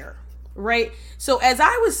don't care. Right. So as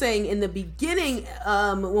I was saying in the beginning,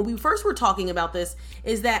 when we first were talking about this,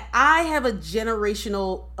 is that I have a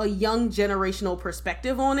young generational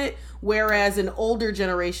perspective on it, whereas an older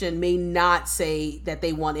generation may not say that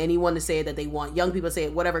they want anyone to say it, that they want young people to say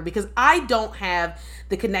it, whatever, because I don't have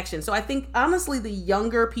the connection. So I think honestly, the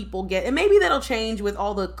younger people get, and maybe that'll change with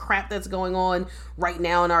all the crap that's going on right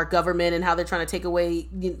now in our government and how they're trying to take away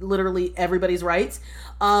literally everybody's rights.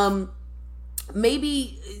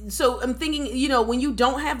 Maybe, so I'm thinking, when you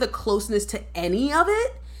don't have the closeness to any of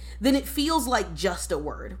it, then it feels like just a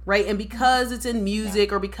word, right? And because it's in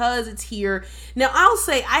music or because it's here. Now, I'll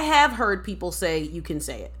say, I have heard people say you can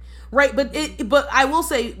say it, right? But I will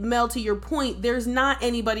say, Mel, to your point, there's not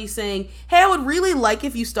anybody saying, hey, I would really like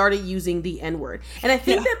if you started using the N-word. And I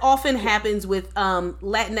think that often happens with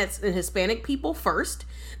Latinx and Hispanic people first,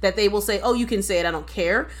 that they will say, oh, you can say it, I don't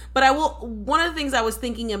care. But one of the things I was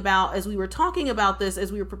thinking about as we were talking about this,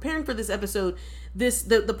 as we were preparing for this episode,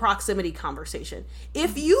 the proximity conversation.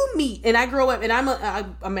 If you meet, and I grow up, and I'm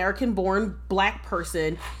a American-born Black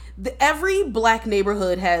person, every Black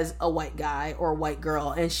neighborhood has a white guy or a white girl,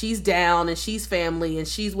 and she's down, and she's family, and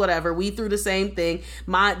she's whatever. We threw the same thing.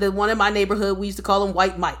 The one in my neighborhood, we used to call him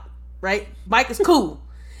White Mike, right? Mike is cool.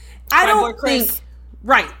 I don't think,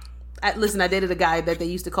 right. Listen, I dated a guy that they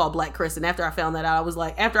used to call Black Chris, and after I found that out, I was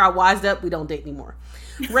like, after I wised up, we don't date anymore,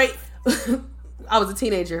 right? I was a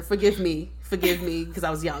teenager. Forgive me, because I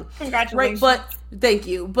was young. Congratulations. Right, but thank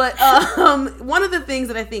you. But one of the things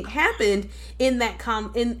that I think happened in that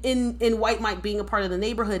in White Mike being a part of the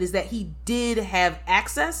neighborhood is that he did have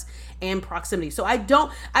access and proximity. So I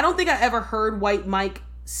don't think I ever heard White Mike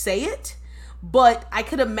say it. But I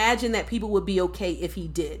could imagine that people would be okay if he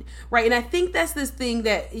did, right? And I think that's this thing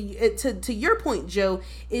that, to your point, Joe,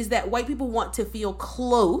 is that white people want to feel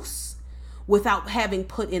close without having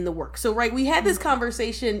put in the work. So, right, we had this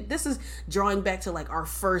conversation. This is drawing back to like our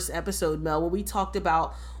first episode, Mel, where we talked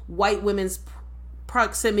about white women's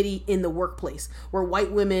proximity in the workplace, where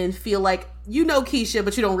white women feel like, Keisha,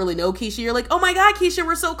 but you don't really know Keisha. You're like, oh my God, Keisha,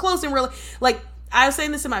 we're so close. And we're like, I was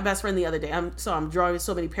saying this to my best friend the other day. I'm drawing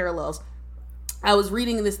so many parallels. I was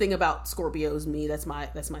reading this thing about Scorpios,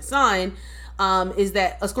 that's my sign, is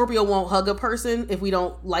that a Scorpio won't hug a person if we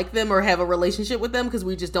don't like them or have a relationship with them, because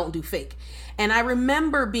we just don't do fake. And I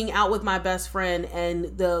remember being out with my best friend,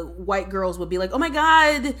 and the white girls would be like, oh my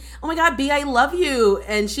God, B, I love you.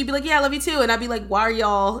 And she'd be like, yeah, I love you too. And I'd be like, why are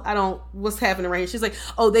y'all, what's happening right here? She's like,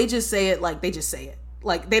 oh, they just say it like they just say it.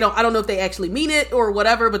 Like I don't know if they actually mean it or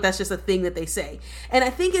whatever, but that's just a thing that they say. And I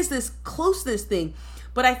think it's this closeness thing.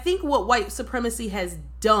 But I think what white supremacy has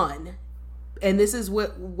done, and this is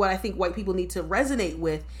what I think white people need to resonate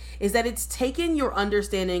with, is that it's taken your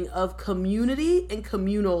understanding of community and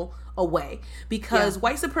communal away. Because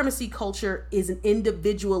white supremacy culture is an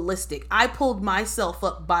individualistic. I pulled myself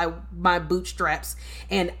up by my bootstraps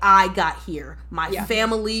and I got here. My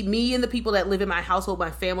family, me and the people that live in my household,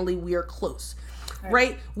 my family, we are close.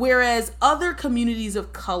 Right? Whereas other communities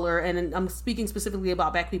of color, and I'm speaking specifically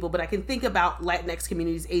about Black people, but I can think about Latinx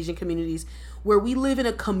communities, Asian communities, where we live in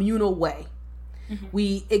a communal way. Mm-hmm.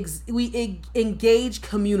 We engage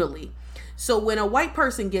communally. So when a white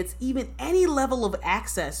person gets even any level of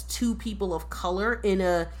access to people of color in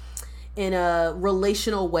a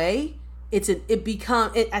relational way, I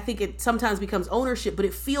think it sometimes becomes ownership, but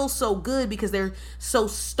it feels so good because they're so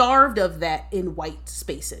starved of that in white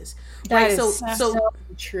spaces. That is so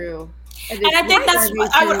true. And I think that's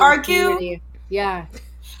what I would argue. Yeah.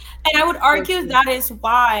 And I would argue that is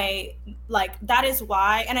why,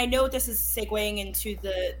 and I know this is segueing into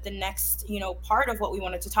the next, part of what we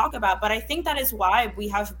wanted to talk about, but I think that is why we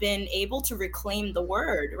have been able to reclaim the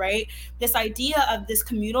word, right? This idea of this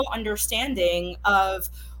communal understanding of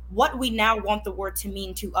what we now want the word to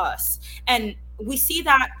mean to us. And we see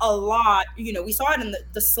that a lot, we saw it in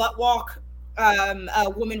the slut walk,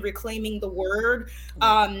 women reclaiming the word.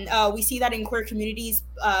 We see that in queer communities,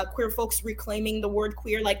 queer folks reclaiming the word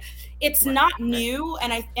queer. Like it's not new.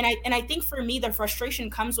 And I think for me, the frustration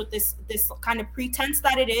comes with this kind of pretense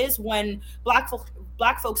that it is when Black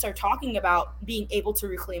folks are talking about being able to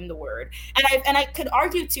reclaim the word. And I could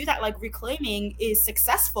argue too that like reclaiming is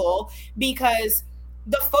successful because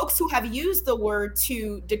the folks who have used the word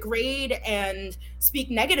to degrade and speak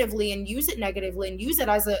negatively and use it negatively and use it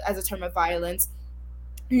as a term of violence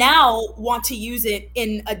now want to use it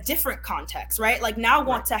in a different context, right? Like now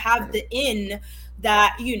want to have the in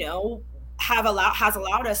that, you know, has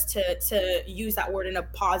allowed us to use that word in a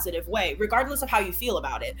positive way, regardless of how you feel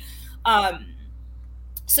about it.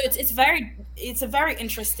 So it's a very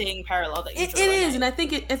interesting parallel that it is, and I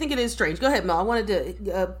think it is strange. Go ahead, Mel. I wanted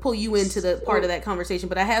to pull you into the part of that conversation,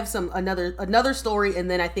 but I have another story, and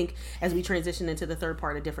then I think as we transition into the third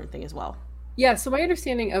part, a different thing as well. Yeah, so my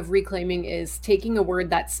understanding of reclaiming is taking a word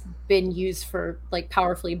that's been used for like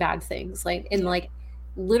powerfully bad things, like and like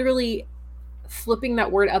literally flipping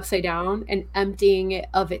that word upside down and emptying it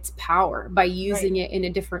of its power by using it in a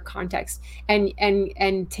different context and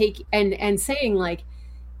saying like,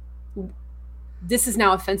 this is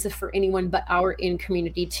now offensive for anyone but our in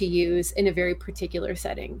community to use in a very particular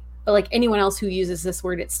setting. But like anyone else who uses this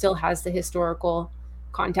word, it still has the historical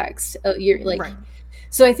context. You're like,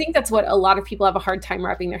 so I think that's what a lot of people have a hard time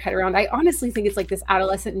wrapping their head around. I honestly think it's like this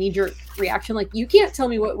adolescent knee-jerk reaction. Like, you can't tell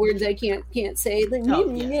me what words I can't say. Like,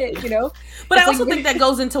 you know? But I also think that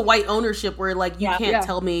goes into white ownership where like, you can't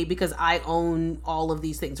tell me because I own all of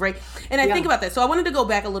these things, right? And I think about that. So I wanted to go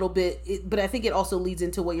back a little bit, but I think it also leads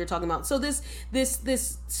into what you're talking about. So this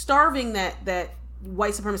starving that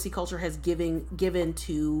white supremacy culture has given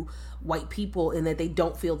to white people in that they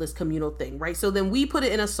don't feel this communal thing, right? So then we put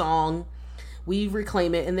it in a song, we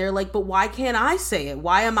reclaim it, and they're like, but why can't I say it?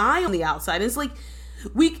 Why am I on the outside? And it's like,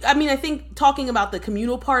 I think talking about the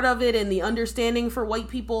communal part of it and the understanding for white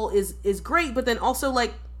people is great, but then also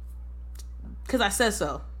like, because I said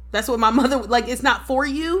so. That's what my mother, like, it's not for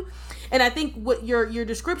you. And I think what your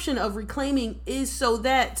description of reclaiming is so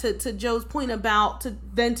that to Joe's point about,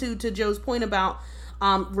 to Joe's point about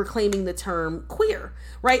reclaiming the term queer,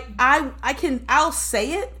 right? I'll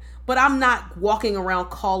say it, but I'm not walking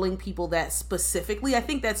around calling people that specifically. I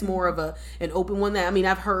think that's more of an open one. That, I mean,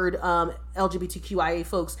 I've heard LGBTQIA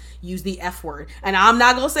folks use the F word, and I'm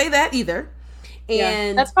not gonna say that either.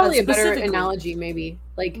 And that's probably a better analogy, maybe.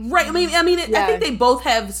 Like, right? I mean, I think they both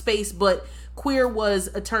have space, but queer was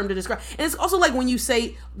a term to describe. And it's also like when you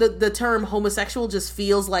say the term homosexual, just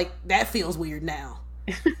feels like that feels weird now.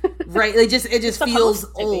 Right? It just feels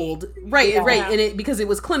old. Right, right. And it because it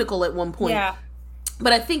was clinical at one point. Yeah.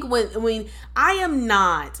 But I think when I am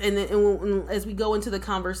not, and as we go into the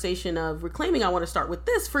conversation of reclaiming, I want to start with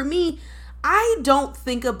this. For me, I don't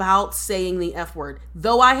think about saying the F word,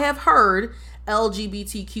 though I have heard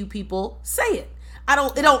LGBTQ people say it.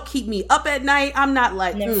 It don't keep me up at night. I'm not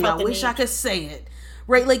like, I wish I could say it.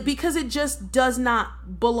 Right? Like, because it just does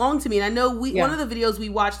not belong to me. And I know one of the videos we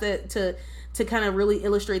watched that to kind of really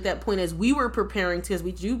illustrate that point as we were preparing, because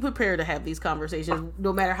we do prepare to have these conversations,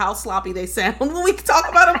 no matter how sloppy they sound when we talk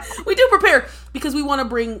about them. We do prepare because we want to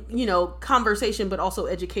bring, conversation, but also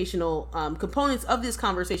educational components of this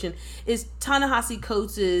conversation. Is Ta-Nehisi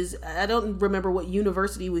Coates' I don't remember what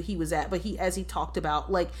university he was at, but as he talked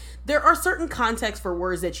about, like, there are certain contexts for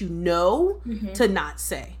words that to not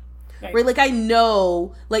say. Right? Like, I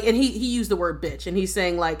know, like, and he used the word bitch, and he's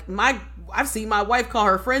saying, like, I've seen my wife call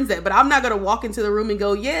her friends that, but I'm not going to walk into the room and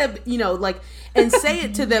go, and say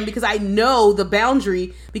it to them because I know the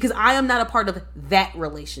boundary, because I am not a part of that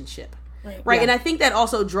relationship. Right. Yeah. And I think that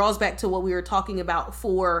also draws back to what we were talking about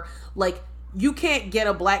for, like, you can't get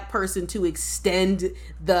a black person to extend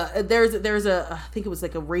there's a, I think it was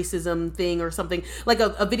like a racism thing or something, like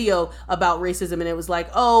a video about racism, and it was like,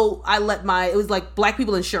 it was like black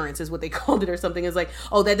people insurance is what they called it or something. It's like,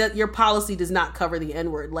 that your policy does not cover the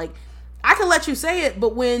N-word. Like, I can let you say it,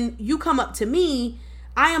 but when you come up to me,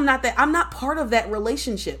 I'm not part of that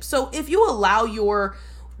relationship. So if you allow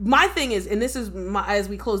my thing is, and this is as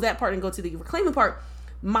we close that part and go to the reclaiming part,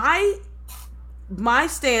 my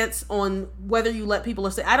stance on whether you let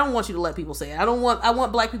people say, I don't want you to let people say it. I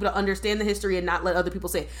want black people to understand the history and not let other people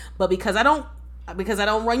say it. But because I don't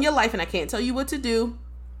run your life and I can't tell you what to do,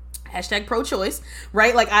 #pro-choice,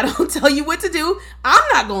 right? Like, I don't tell you what to do. I'm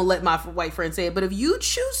not going to let my white friend say it. But if you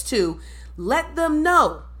choose to, let them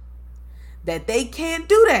know that they can't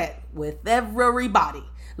do that with everybody.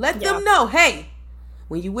 Let them know, hey,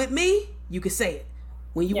 when you with me, you can say it.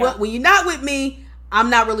 When you're not with me, I'm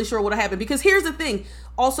not really sure what'll happen. Because here's the thing,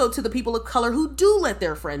 also to the people of color who do let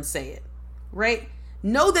their friends say it, right?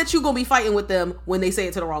 Know that you're going to be fighting with them when they say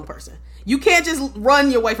it to the wrong person. You can't just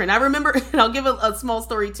run your white friend. I remember, and I'll give a small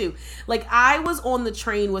story too. Like, I was on the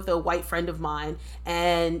train with a white friend of mine,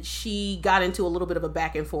 and she got into a little bit of a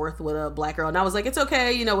back and forth with a black girl. And I was like, it's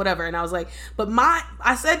okay, whatever. And I was like,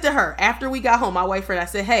 I said to her, after we got home, my white friend, I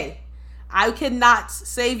said, hey, I cannot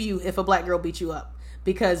save you if a black girl beats you up.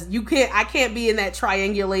 because I can't be in that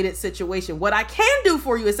triangulated situation. What I can do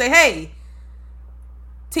for you is say, hey,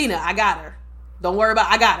 Tina, I got her. Don't worry about,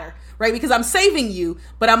 I got her, right? Because I'm saving you,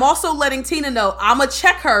 but I'm also letting Tina know I'm going to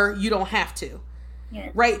check her. You don't have to,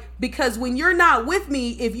 right? Because when you're not with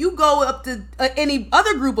me, if you go up to any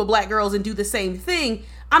other group of black girls and do the same thing,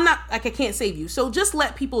 I can't save you. So just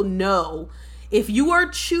let people know, if you are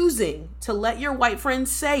choosing to let your white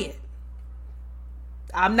friends say it,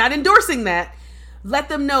 I'm not endorsing that. Let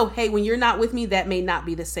them know, hey, when you're not with me, that may not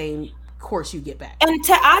be the same course you get back. And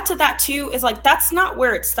to add to that too, is like, that's not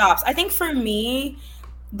where it stops. I think for me,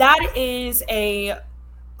 that is a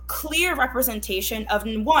clear representation of,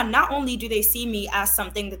 one, not only do they see me as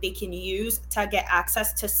something that they can use to get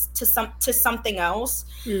access to something else,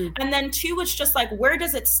 and then two, it's just like, where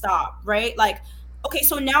does it stop, right? Like, okay,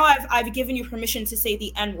 so now I've given you permission to say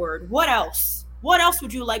the N-word. What else? What else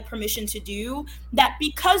would you like permission to do? That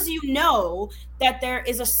because you know that there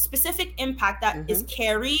is a specific impact that is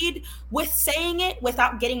carried with saying it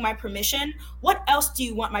without getting my permission, what else do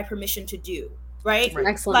you want my permission to do? Right?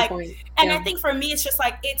 Excellent point. And I think for me, it's just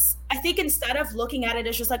like, I think instead of looking at it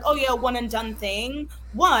as just like, oh yeah, one and done thing,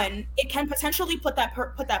 one, it can potentially put that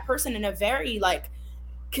person in a very like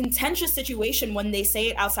contentious situation when they say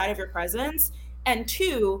it outside of your presence. And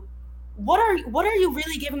two, what are you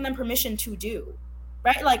really giving them permission to do,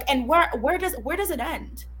 right? Like, and where does it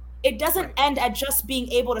end? It doesn't end at just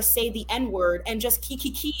being able to say the N-word and just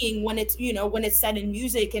keying when it's, when it's said in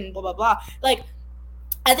music and blah blah blah. Like,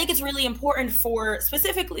 I think it's really important for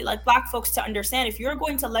specifically like black folks to understand, if you're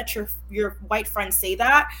going to let your white friends say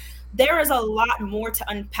that, there is a lot more to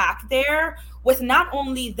unpack there, with not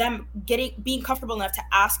only them being comfortable enough to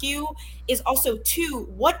ask you, is also two,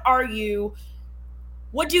 what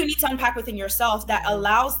do you need to unpack within yourself that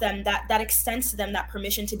allows them, that extends to them that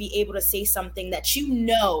permission to be able to say something that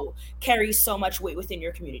carries so much weight within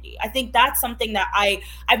your community. I think that's something that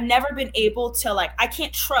I've never been able to, like, I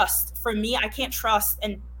can't trust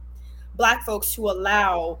and black folks to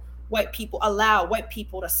allow white people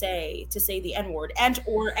to say the N-word and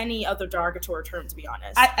or any other derogatory term, to be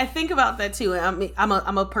honest. I think about that too. I mean,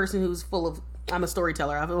 I'm a person who's I'm a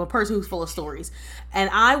storyteller. I'm a person who's full of stories. And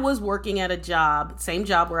I was working at a same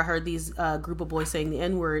job where I heard these group of boys saying the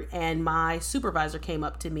N-word, and my supervisor came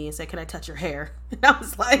up to me and said, "Can I touch your hair?" And I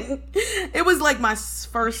was like, it was like my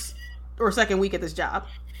first or second week at this job.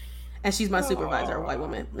 And she's my supervisor, a white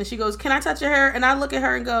woman. And she goes, "Can I touch your hair?" And I look at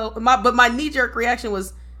her and go, but my knee-jerk reaction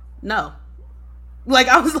was, no. Like,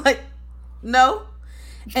 I was like, no.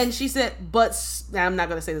 And she said, but I'm not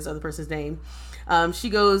going to say this other person's name. She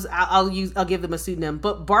goes, I'll give them a pseudonym,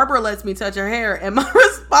 but Barbara lets me touch her hair. And my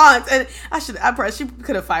response, and she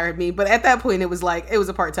could have fired me, but at that point it was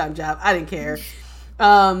a part-time job. I didn't care.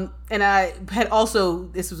 And I had also,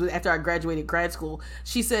 this was after I graduated grad school.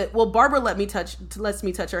 She said, well, Barbara lets me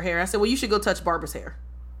touch her hair. I said, well, you should go touch Barbara's hair.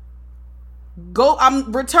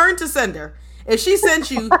 Return to sender. If she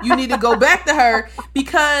sent you, you need to go back to her,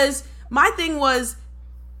 because my thing was,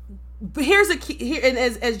 here's a key here, and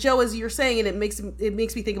as Joe, as you're saying, and it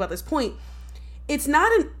makes me think about this point. It's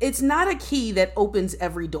not a key that opens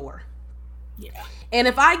every door. Yeah. And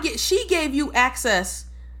if she gave you access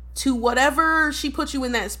to whatever she put you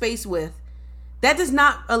in that space with, that does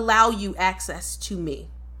not allow you access to me.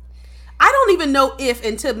 I don't even know if,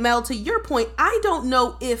 and to Mel, to your point, I don't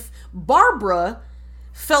know if Barbara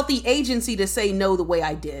felt the agency to say no the way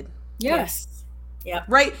I did. Yes. Yeah.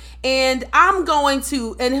 Right. And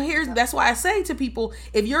that's why I say to people,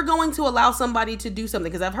 if you're going to allow somebody to do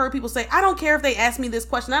something, because I've heard people say, I don't care if they ask me this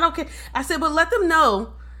question. I don't care. I said, but let them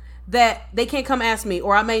know that they can't come ask me,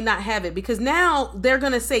 or I may not have it, because now they're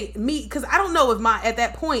going to say me, because I don't know if at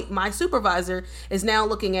that point, my supervisor is now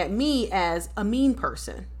looking at me as a mean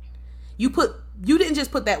person. You didn't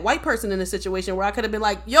just put that white person in a situation where I could have been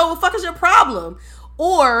like, yo, what the fuck is your problem?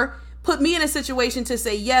 Or put me in a situation to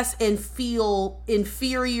say yes and feel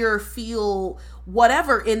inferior, feel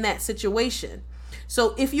whatever in that situation.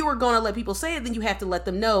 So if you were going to let people say it, then you have to let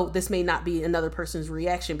them know this may not be another person's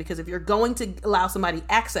reaction, because if you're going to allow somebody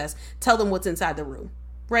access, tell them what's inside the room,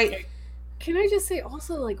 right? Can I just say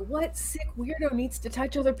also, like, what sick weirdo needs to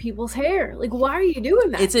touch other people's hair? Like, why are you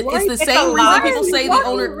doing that? It's the same reason people say the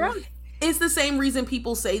owner. It's the same reason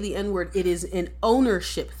people say the N-word. It is an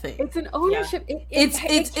ownership thing. It's an ownership. Yeah. It's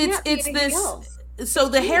this. Else. So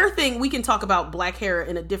the hair thing, we can talk about black hair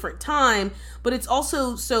in a different time, but it's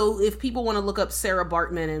also, so if people want to look up Sarah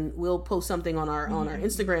Bartman, and we'll post something on our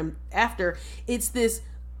Instagram after, it's this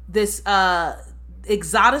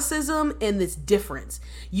exoticism and this difference.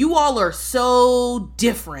 You all are so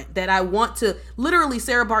different that I want to, literally,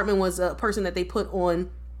 Sarah Bartman was a person that they put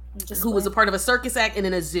on who was a part of a circus act and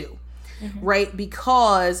in a zoo. Right?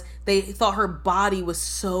 Because they thought her body was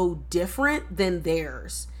so different than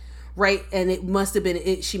theirs. Right? And it must have been,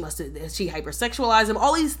 she hypersexualized him,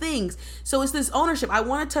 all these things. So it's this ownership. I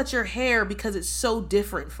want to touch your hair because it's so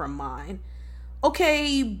different from mine.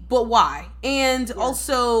 Okay, but why? And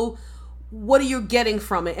also, what are you getting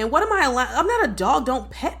from it? And what am I allowed? I'm not a dog. Don't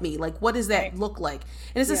pet me. Like, what does that look like?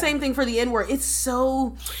 And it's the same thing for the N-word. And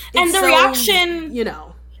the reaction, you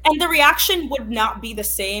know. And the reaction would not be the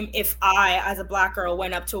same if I, as a Black girl,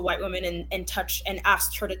 went up to a white woman and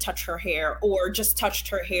asked her to touch her hair, or just touched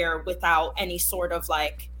her hair without any sort of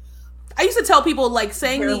like. I used to tell people, like,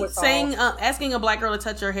 asking a Black girl to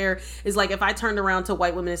touch her hair is like if I turned around to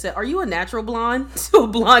white women and said, "Are you a natural blonde?" To a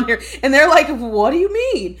blonde hair, and they're like, "What do you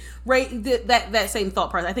mean?" Right? That same thought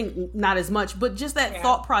process. I think not as much, but just that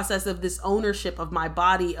thought process of this ownership of my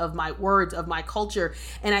body, of my words, of my culture,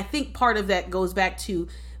 and I think part of that goes back to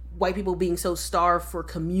white people being so starved for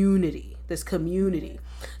community. This community.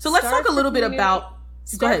 So let's talk a little bit about.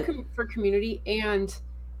 Go ahead. For community and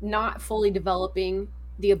not fully developing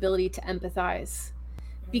the ability to empathize,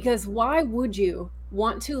 because why would you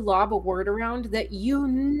want to lob a word around that you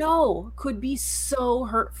know could be so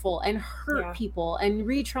hurtful and hurt people and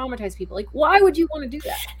re-traumatize people? Like, why would you want to do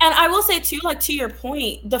that? And I will say too, like, to your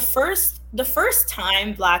point, the first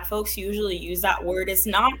time Black folks usually use that word is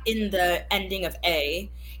not in the ending of A,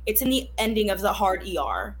 it's in the ending of the hard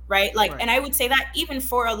ER, right? Like, and I would say that even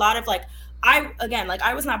for a lot of like,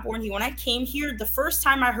 I was not born here. When I came here, the first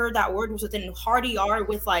time I heard that word was within hard ER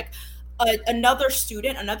with like another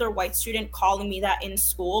white student calling me that in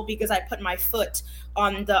school because I put my foot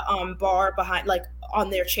on the bar behind, like on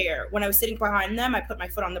their chair. When I was sitting behind them, I put my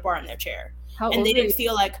foot on the bar in their chair. And they didn't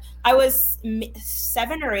feel like I was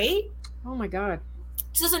 7 or 8. Oh my God.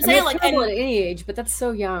 Just what I'm saying, like, at any age, but that's so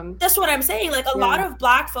young. That's what I'm saying. Like, a lot of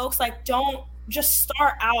Black folks like don't just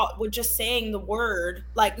start out with just saying the word,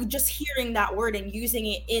 like just hearing that word and using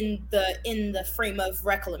it in the frame of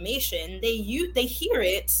reclamation. They hear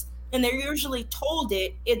it and they're usually told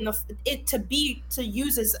it to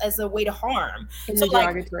use as a way to harm. In the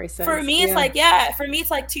derogatory sense. For me, it's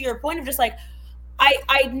like to your point of just like,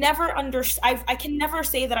 I never understand. I can never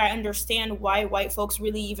say that I understand why white folks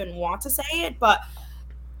really even want to say it, but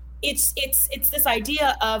it's this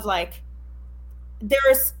idea of like,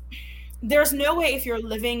 there's no way, if you're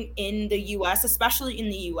living in the US, especially in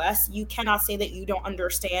the US, you cannot say that you don't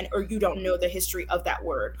understand or you don't know the history of that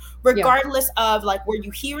word. Regardless of like where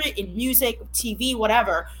you hear it in music, TV,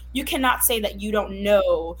 whatever, you cannot say that you don't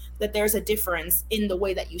know that there's a difference in the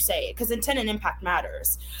way that you say it, because intent and impact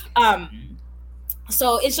matters.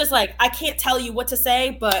 So it's just like, I can't tell you what to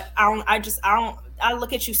say, but I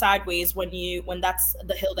look at you sideways when that's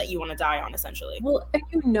the hill that you want to die on, essentially. Well, and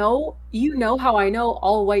you know how I know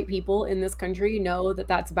all white people in this country know that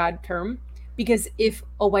that's a bad term, because if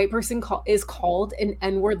a white person is called an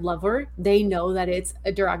N-word lover, they know that it's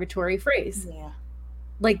a derogatory phrase. Yeah.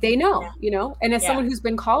 Like, they know, and as someone who's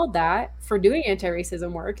been called that for doing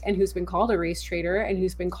anti-racism work, and who's been called a race traitor, and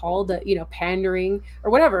who's been called, pandering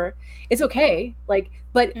or whatever, it's okay. Like,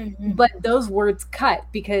 but those words cut,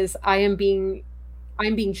 because I'm being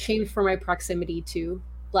shamed for my proximity to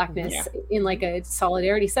Blackness in like a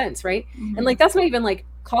solidarity sense, right? And like, that's not even like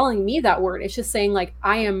calling me that word. It's just saying like,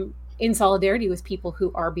 I am in solidarity with people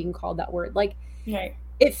who are being called that word. Like,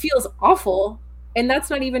 it feels awful, and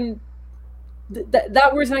that's not even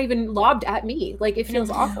that word's not even lobbed at me. Like, it feels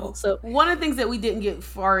awful. So one of the things that we didn't get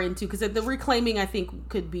far into, because the reclaiming, I think,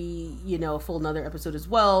 could be a full another episode as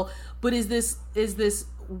well, but is this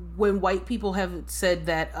when white people have said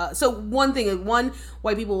that, so one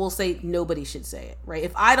white people will say nobody should say it, right?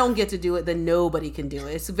 If I don't get to do it, then nobody can do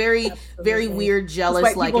it. It's very, very weird,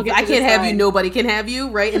 jealous, like, if I can't have you, nobody can have you,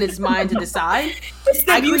 right? And it's mine to decide.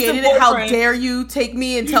 I created it. How dare you take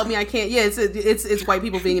me and tell me I can't? Yeah, it's white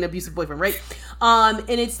people being an abusive boyfriend, right? And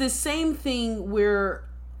it's the same thing where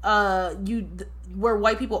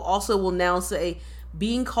white people also will now say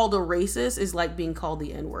being called a racist is like being called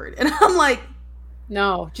the N-word, and I'm like,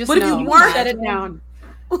 no, just but if you weren't, shut it down.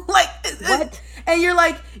 Like, what? And you're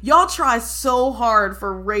like, y'all try so hard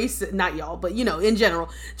for race, not y'all, but in general,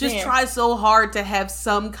 just try so hard to have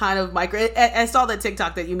some kind of I saw that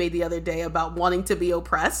TikTok that you made the other day about wanting to be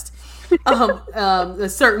oppressed, a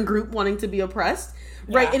certain group wanting to be oppressed.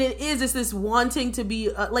 Right, and it's this wanting to be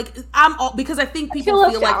because I think people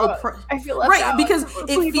feel like I feel left out. Because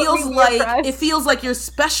it feels like you're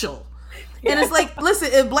special. And it's like, listen,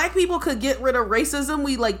 if Black people could get rid of racism,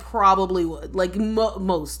 we probably would. Like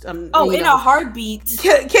most. In a heartbeat.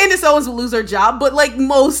 Candace Owens would lose her job, but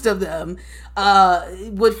most of them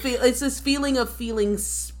would feel. It's this feeling of feeling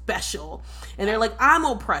special. special. And they're like, I'm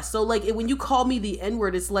oppressed. So like when you call me the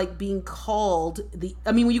N-word, it's like being called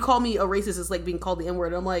when you call me a racist, it's like being called the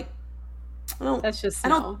N-word. I'm like, I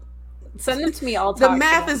don't send them to me all the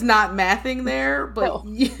math is not mathing there, but no.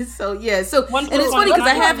 And it's funny because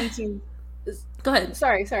I have go ahead.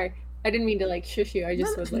 Sorry. I didn't mean to like shush you. I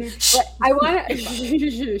just was like, but I want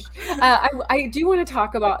to. I do want to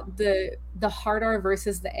talk about the hard R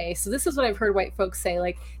versus the A. So this is what I've heard white folks say.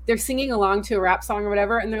 Like they're singing along to a rap song or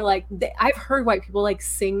whatever, and they're like, I've heard white people like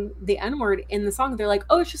sing the N-word in the song. They're like,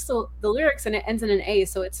 oh, it's just the lyrics and it ends in an A,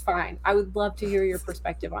 so it's fine. I would love to hear your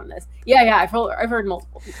perspective on this. Yeah, I've heard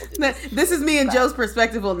multiple people do this. This is me and Joe's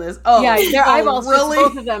perspective on this. Oh, yeah, their eyeballs, really?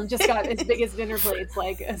 Both of them just got as big as dinner plates.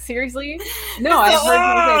 Like seriously, no, I've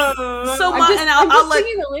heard people say. So I'm just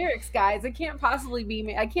singing the lyrics, guys. I can't possibly be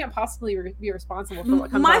be responsible for what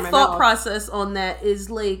comes out of my thought mouth. Process on that is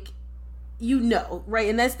like, right,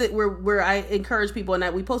 and that's where I encourage people, and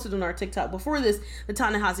that we posted on our TikTok before this, the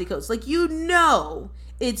Ta-Nehisi Coates, like,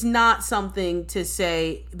 it's not something to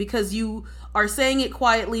say because you are saying it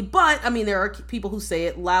quietly, but I mean there are people who say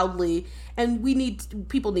it loudly, and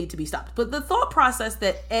people need to be stopped. But the thought process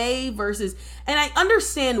that A versus, and I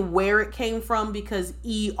understand where it came from because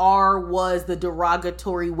ER was the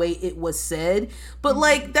derogatory way it was said, but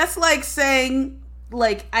like that's like saying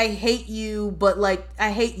like I hate you, but like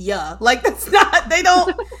I hate ya. Like that's not, they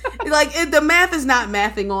don't like the math is not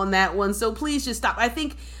mathing on that one. So please just stop. I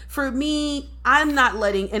think for me, I'm not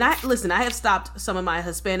letting, and I have stopped some of my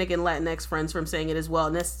Hispanic and Latinx friends from saying it as well.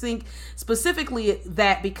 And I think specifically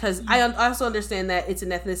that because I also understand that it's an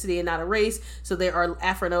ethnicity and not a race. So there are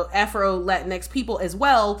Afro Latinx people as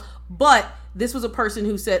well. But this was a person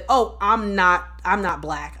who said, oh, I'm not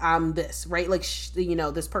black. I'm this, right? Like,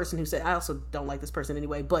 this person who said, I also don't like this person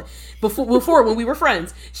anyway. But before when we were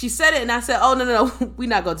friends, she said it and I said, oh, no, we're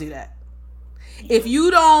not going to do that. If you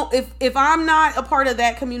don't, if I'm not a part of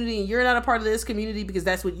that community and you're not a part of this community because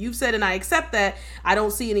that's what you've said and I accept that, I don't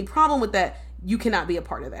see any problem with that. You cannot be a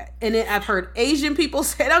part of that. And then I've heard Asian people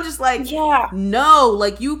say it. I'm just like, no,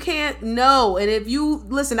 like you can't, no. And if you,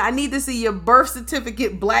 listen, I need to see your birth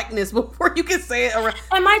certificate blackness before you can say it around.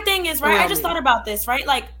 And my thing is, right, I just thought about this, right?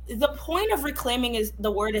 Like the point of reclaiming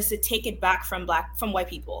the word is to take it back from white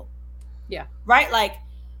people. Yeah. Right? Like,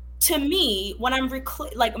 to me, when I'm wanting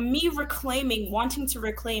to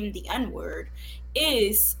reclaim the N-word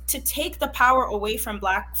is to take the power away from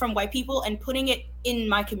white people and putting it in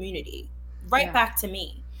my community, back to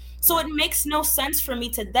me. So it makes no sense for me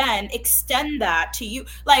to then extend that to you.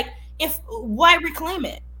 Like, why reclaim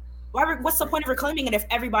it? What's the point of reclaiming it if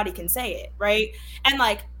everybody can say it, right? And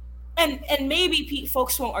like, and maybe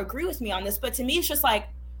folks won't agree with me on this, but to me, it's just like,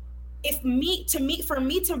 for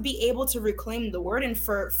me to be able to reclaim the word and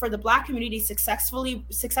for the Black community successfully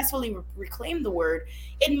reclaim the word,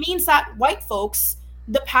 it means that white folks,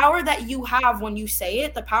 the power that you have when you say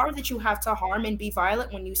it, the power that you have to harm and be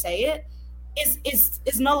violent when you say it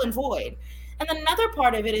is null and void. And then another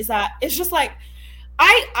part of it is that it's just like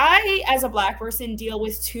I as a Black person deal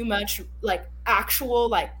with too much like actual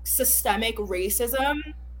like systemic racism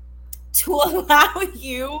to allow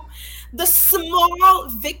you the small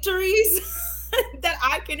victories that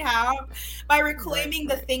I can have by reclaiming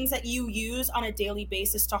the things that you use on a daily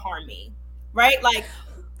basis to harm me, right? Like,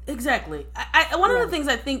 exactly. One of the things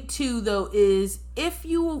I think too, though, is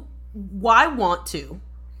why want to,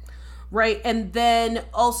 right? And then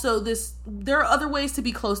also there are other ways to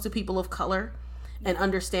be close to people of color and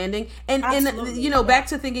understanding. And back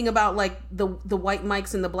to thinking about like the white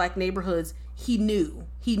mics in the Black neighborhoods, he knew,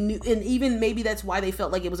 and even maybe that's why they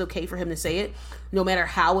felt like it was okay for him to say it, no matter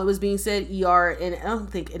how it was being said. ER, and I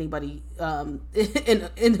don't think anybody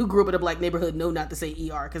in who grew up in a Black neighborhood know not to say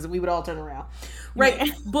ER because we would all turn around, right?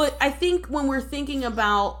 Yeah. But I think when we're thinking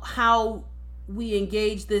about how we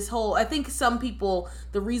engage this whole, I think some people,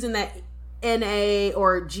 the reason that NA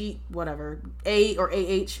or G, whatever, A or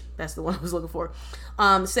AH, that's the one I was looking for,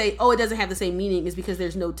 say, oh, it doesn't have the same meaning is because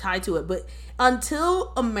there's no tie to it. But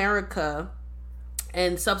until America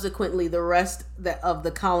and subsequently the rest of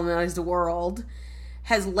the colonized world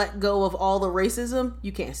has let go of all the racism,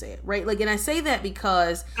 you can't say it, right? Like, and I say that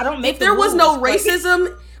because if there was no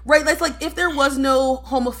racism, right? That's like, if there was no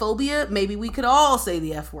homophobia, maybe we could all say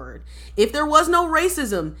the F word. If there was no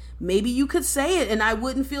racism, maybe you could say it and I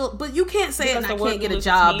wouldn't feel, but you can't say because it and I can't get a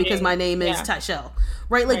job because my name is Tyshell,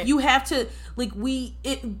 right? Like, you have to, like,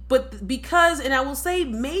 but because, and I will say,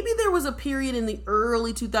 maybe there was a period in the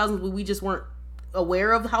early 2000s where we just weren't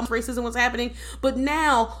aware of how much racism was happening, but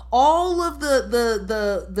now all of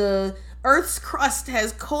the Earth's crust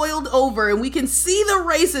has coiled over, and we can see the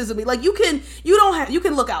racism. Like you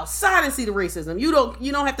can look outside and see the racism. You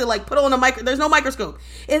don't have to like put on a there's no microscope.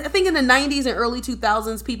 And I think in the 90s and early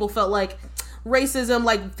 2000s, people felt like racism,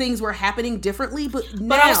 like things were happening differently, but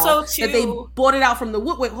now also too, that they bought it out from the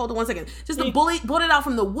wood. Wait, hold on one second. Just the bully bought it out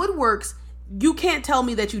from the woodworks. You can't tell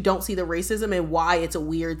me that you don't see the racism and why it's a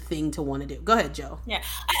weird thing to want to do. Go ahead, Joe. Yeah,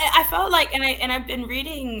 I felt like, and I've been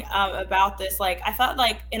reading about this. Like, I felt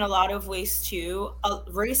like in a lot of ways too,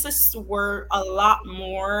 racists were a lot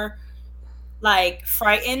more like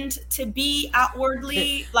frightened to be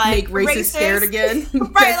outwardly like make racists scared again.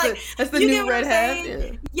 Right, that's the new red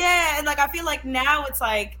hat. Yeah, and like I feel like now it's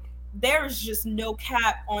like there's just no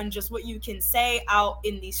cap on just what you can say out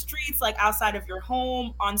in these streets, like outside of your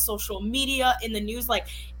home, on social media, in the news. Like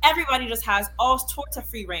everybody just has all sorts of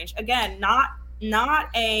free range. Again, not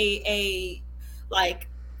a like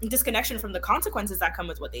disconnection from the consequences that come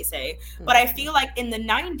with what they say. But I feel like in the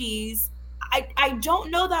 90s, I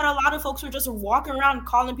don't know that a lot of folks were just walking around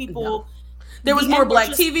calling people. No. There was more black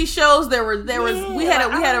TV shows. We had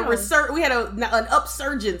an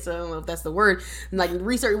upsurgence. I don't know if that's the word. Like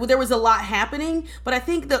research, there was a lot happening. But I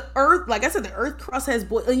think the Earth, like I said, the Earth crust has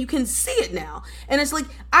boiled, and you can see it now. And it's like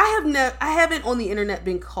I haven't on the internet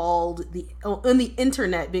been called the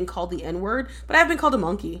N-word, but I've been called a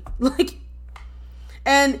monkey. Like.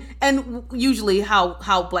 And usually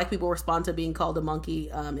how black people respond to being called a monkey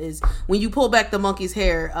is when you pull back the monkey's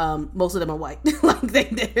hair, most of them are white. Like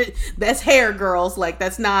that's hair, girls. Like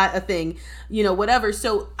that's not a thing, whatever.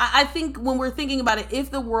 So I think when we're thinking about it, if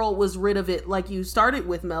the world was rid of it, like you started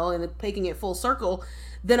with, Mel, and taking it full circle,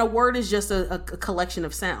 then a word is just a collection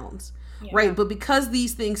of sounds. Yeah. Right. But because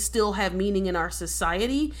these things still have meaning in our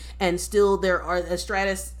society, and still there are a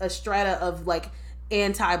strata of like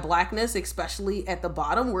anti-blackness, especially at the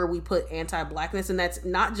bottom where we put anti-blackness, and that's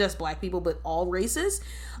not just black people but all races.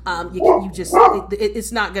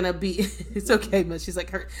 It's not gonna be. It's okay, but she's like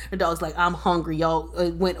her dog's like, I'm hungry, y'all.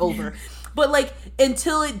 Went over. But like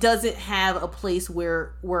until it doesn't have a place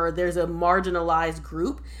where there's a marginalized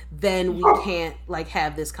group, then we can't like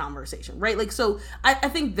have this conversation, right? Like so I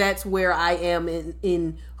think that's where I am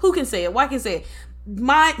in who can say it, why can say it.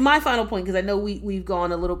 My final point, because I know we've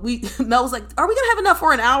gone a little. Mel was like, "Are we gonna have enough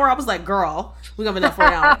for an hour?" I was like, "Girl, we gonna have enough for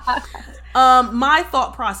an hour." My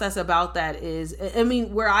thought process about that is, I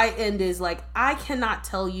mean, where I end is like, I cannot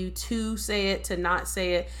tell you to say it, to not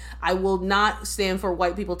say it. I will not stand for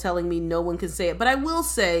white people telling me no one can say it, but I will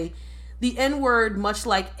say the N-word, much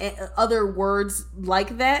like other words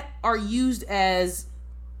like that, are used as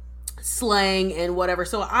slang and whatever.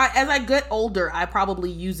 So as I get older, I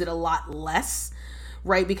probably use it a lot less.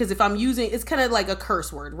 Right, because if I'm using, it's kind of like a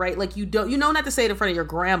curse word, right? Like you know not to say it in front of your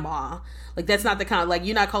grandma. Like that's not the kind of, like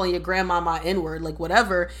you're not calling your grandma my N-word, like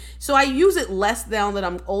whatever. So I use it less now that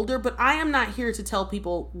I'm older, but I am not here to tell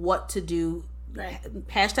people what to do. Right.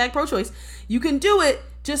 Hashtag pro-choice. You can do it,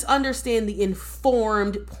 just understand the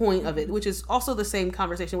informed point of it, which is also the same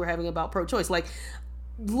conversation we're having about pro-choice. Like,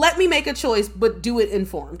 let me make a choice, but do it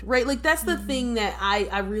informed, right? Like that's the thing that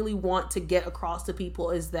I really want to get across to people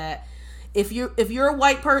is that if you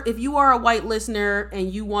are a white listener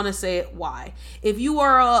and you want to say it, why? If you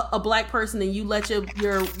are a black person and you let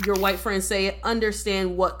your white friend say it,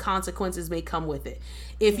 understand what consequences may come with it.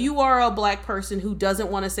 If you are a black person who doesn't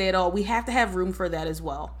want to say it all, we have to have room for that as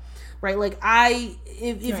well. Right? Like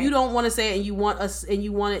if you don't want to say it and you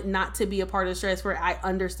want it not to be a part of the stratosphere, I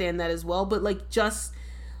understand that as well. But like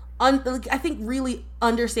I think really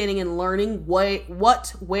understanding and learning what,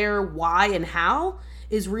 where, why, and how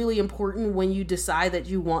is really important when you decide that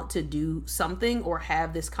you want to do something or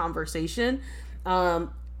have this conversation. And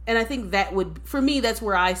I think for me, that's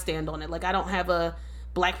where I stand on it. Like, I don't have a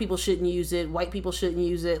black people shouldn't use it, white people shouldn't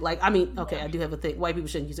use it. Like, I mean, okay, I do have a thing, white people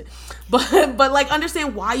shouldn't use it. But like,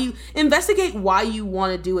 understand investigate why you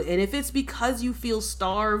want to do it. And if it's because you feel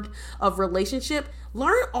starved of relationship,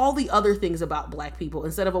 learn all the other things about black people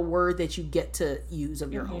instead of a word that you get to use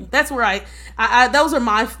of your own. That's where those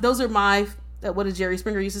are my what did Jerry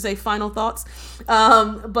Springer used to say? Final thoughts.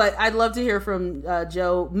 But I'd love to hear from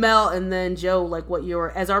Joe, Mel, and then Joe, like what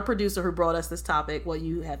as our producer who brought us this topic, what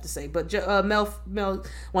you have to say. But Mel,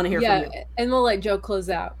 want to hear from you. And we'll let Joe close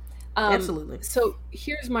out. Absolutely. So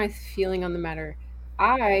here's my feeling on the matter.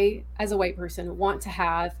 I, as a white person, want to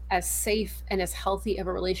have as safe and as healthy of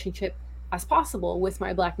a relationship as possible with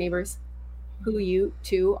my black neighbors, who you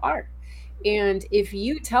two are. And if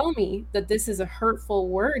you tell me that this is a hurtful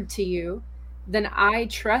word to you, then I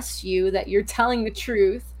trust you that you're telling the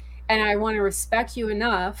truth, and I want to respect you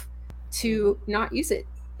enough to not use it.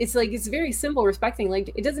 it's like, it's very simple, respecting.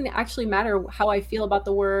 Like, it doesn't actually matter how I feel about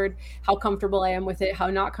the word, how comfortable I am with it, how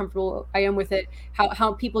not comfortable I am with it,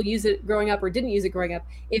 how people use it growing up or didn't use it growing up.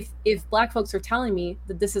 If Black folks are telling me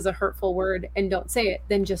that this is a hurtful word and don't say it,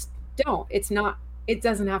 then just don't. It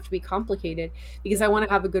doesn't have to be complicated, because I want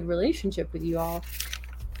to have a good relationship with you all.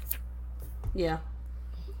 Yeah.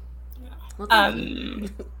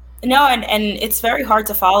 No, and it's very hard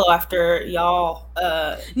to follow after y'all.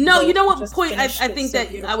 No, you know what point I think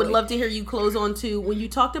that I would love to hear you close on too, when you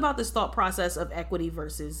talked about this thought process of equity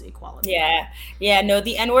versus equality. Yeah. No,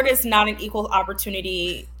 the N-word is not an equal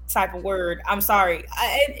opportunity type of word. I'm sorry,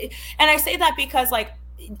 and I say that because, like,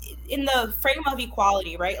 in the frame of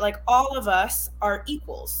equality, right? Like, all of us are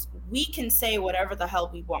equals. We can say whatever the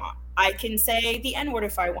hell we want. I can say the N-word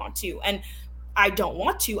if I want to, and I don't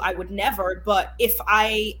want to, I would never, but if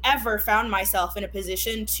I ever found myself in a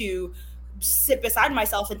position to sit beside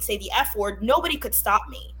myself and say the F word, nobody could stop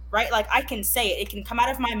me, right? Like, I can say it. It can come out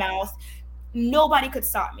of my mouth. Nobody could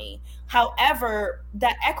stop me. However,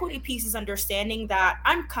 that equity piece is understanding that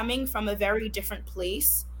I'm coming from a very different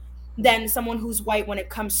place than someone who's white when it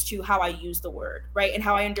comes to how I use the word, right? And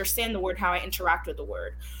how I understand the word, how I interact with the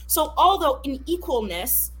word. So although in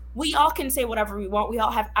equalness, we all can say whatever we want, we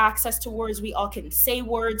all have access to words, we all can say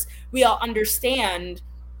words, we all understand,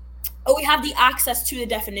 or we have the access to the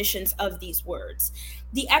definitions of these words.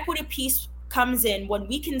 The equity piece comes in when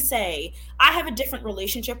we can say, I have a different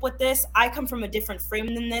relationship with this, I come from a different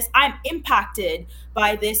frame than this, I'm impacted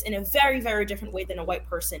by this in a very, very different way than a white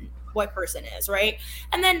person is, right?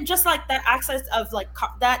 And then just like that access of like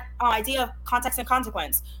that idea of context and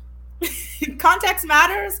consequence. Context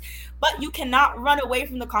matters, but you cannot run away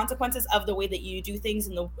from the consequences of the way that you do things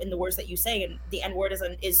in the words that you say, and the N-word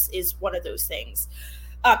is one of those things.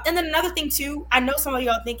 And then another thing too, I know some of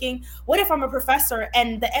y'all thinking, what if I'm a professor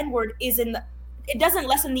and the N-word it doesn't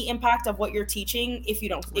lessen the impact of what you're teaching if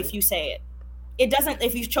you say it. It doesn't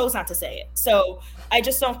if you chose not to say it. So I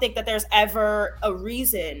just don't think that there's ever a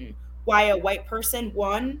reason why a white person,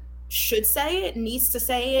 one, should say it, needs to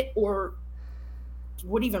say it, or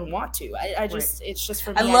would even want to. It's just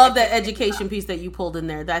for me. I love that education piece that you pulled in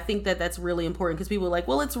there. I think that that's really important, because people are like,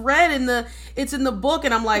 well, it's read it's in the book,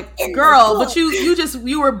 and I'm like, girl, but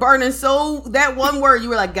you were burning so that one word, you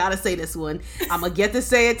were like, gotta say this one. I'm gonna get to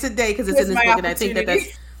say it today because it's in this book, and I think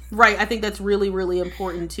that's right. I think that's really, really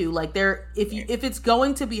important too. Like, if it's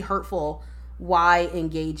going to be hurtful, why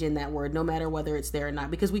engage in that word, no matter whether it's there or not,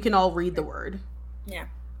 because we can all read the word. Yeah.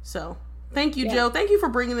 So thank you, Joe. Thank you for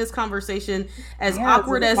bringing this conversation, as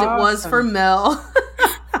awkward as it was for Mel.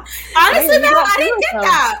 Honestly, Mel, I didn't get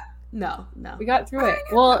that. No. We got through it.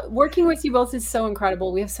 Well, working with you both is so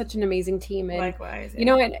incredible. We have such an amazing team. And, likewise. You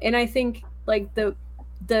know, and I think, like, the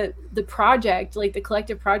project, like the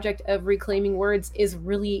collective project of reclaiming words, is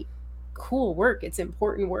really cool work. It's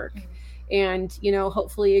important work. Mm-hmm. And, you know,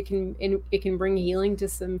 hopefully it can bring healing to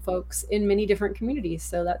some folks in many different communities.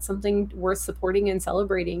 So that's something worth supporting and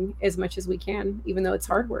celebrating as much as we can, even though it's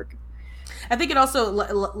hard work. I think it also,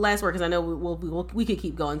 last word, because I know we could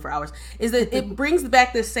keep going for hours, is that it brings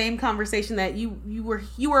back the same conversation that you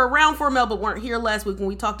were around for, Mel, but weren't here last week when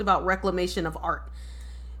we talked about reclamation of art.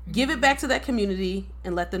 Give it back to that community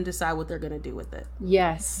and let them decide what they're going to do with it.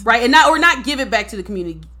 Yes. Right. And not give it back to the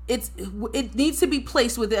community. It needs to be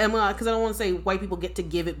placed with them, because I don't want to say white people get to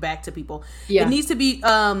give it back to people. Yeah. It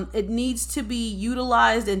needs to be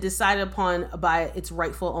utilized and decided upon by its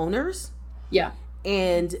rightful owners. Yeah.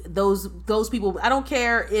 And those people, I don't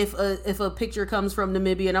care if a picture comes from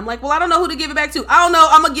Namibia and I'm like, well, I don't know who to give it back to. I don't know.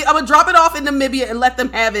 I'm gonna drop it off in Namibia and let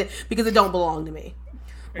them have it because it don't belong to me.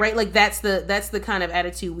 Right? Like, that's the kind of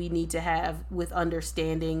attitude we need to have with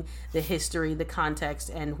understanding the history, the context,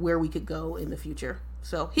 and where we could go in the future.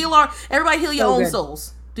 So everybody heal your own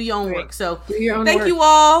souls. Do your own work. So thank you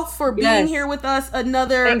all for being here with us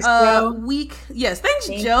another week. Yes, thanks,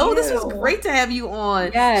 Joe. This was great to have you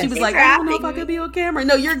on. Yes. She was like, I don't know if I could be on camera.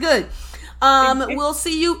 No, you're good. We'll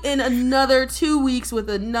see you in another 2 weeks with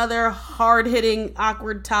another hard-hitting,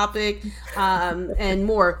 awkward topic, and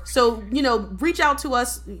more. So, reach out to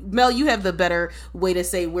us. Mel, you have the better way to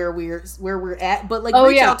say where we're at, but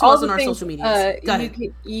reach out to us on our social medias. Go ahead.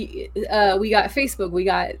 We got Facebook. We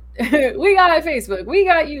got Facebook. We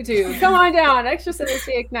got YouTube. Come on down. Extra Set of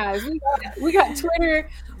Steak Knives. We got Twitter.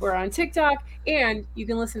 We're on TikTok, and you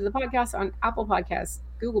can listen to the podcast on Apple Podcasts,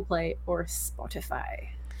 Google Play, or Spotify.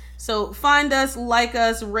 So find us, like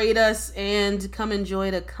us, rate us, and come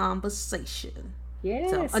enjoy the conversation. Yeah.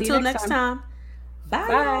 So until next time.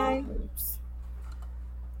 Bye.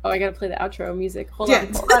 Oh, I gotta play the outro music. Hold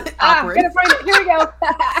on. I'm gonna find it. Here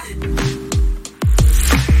we go.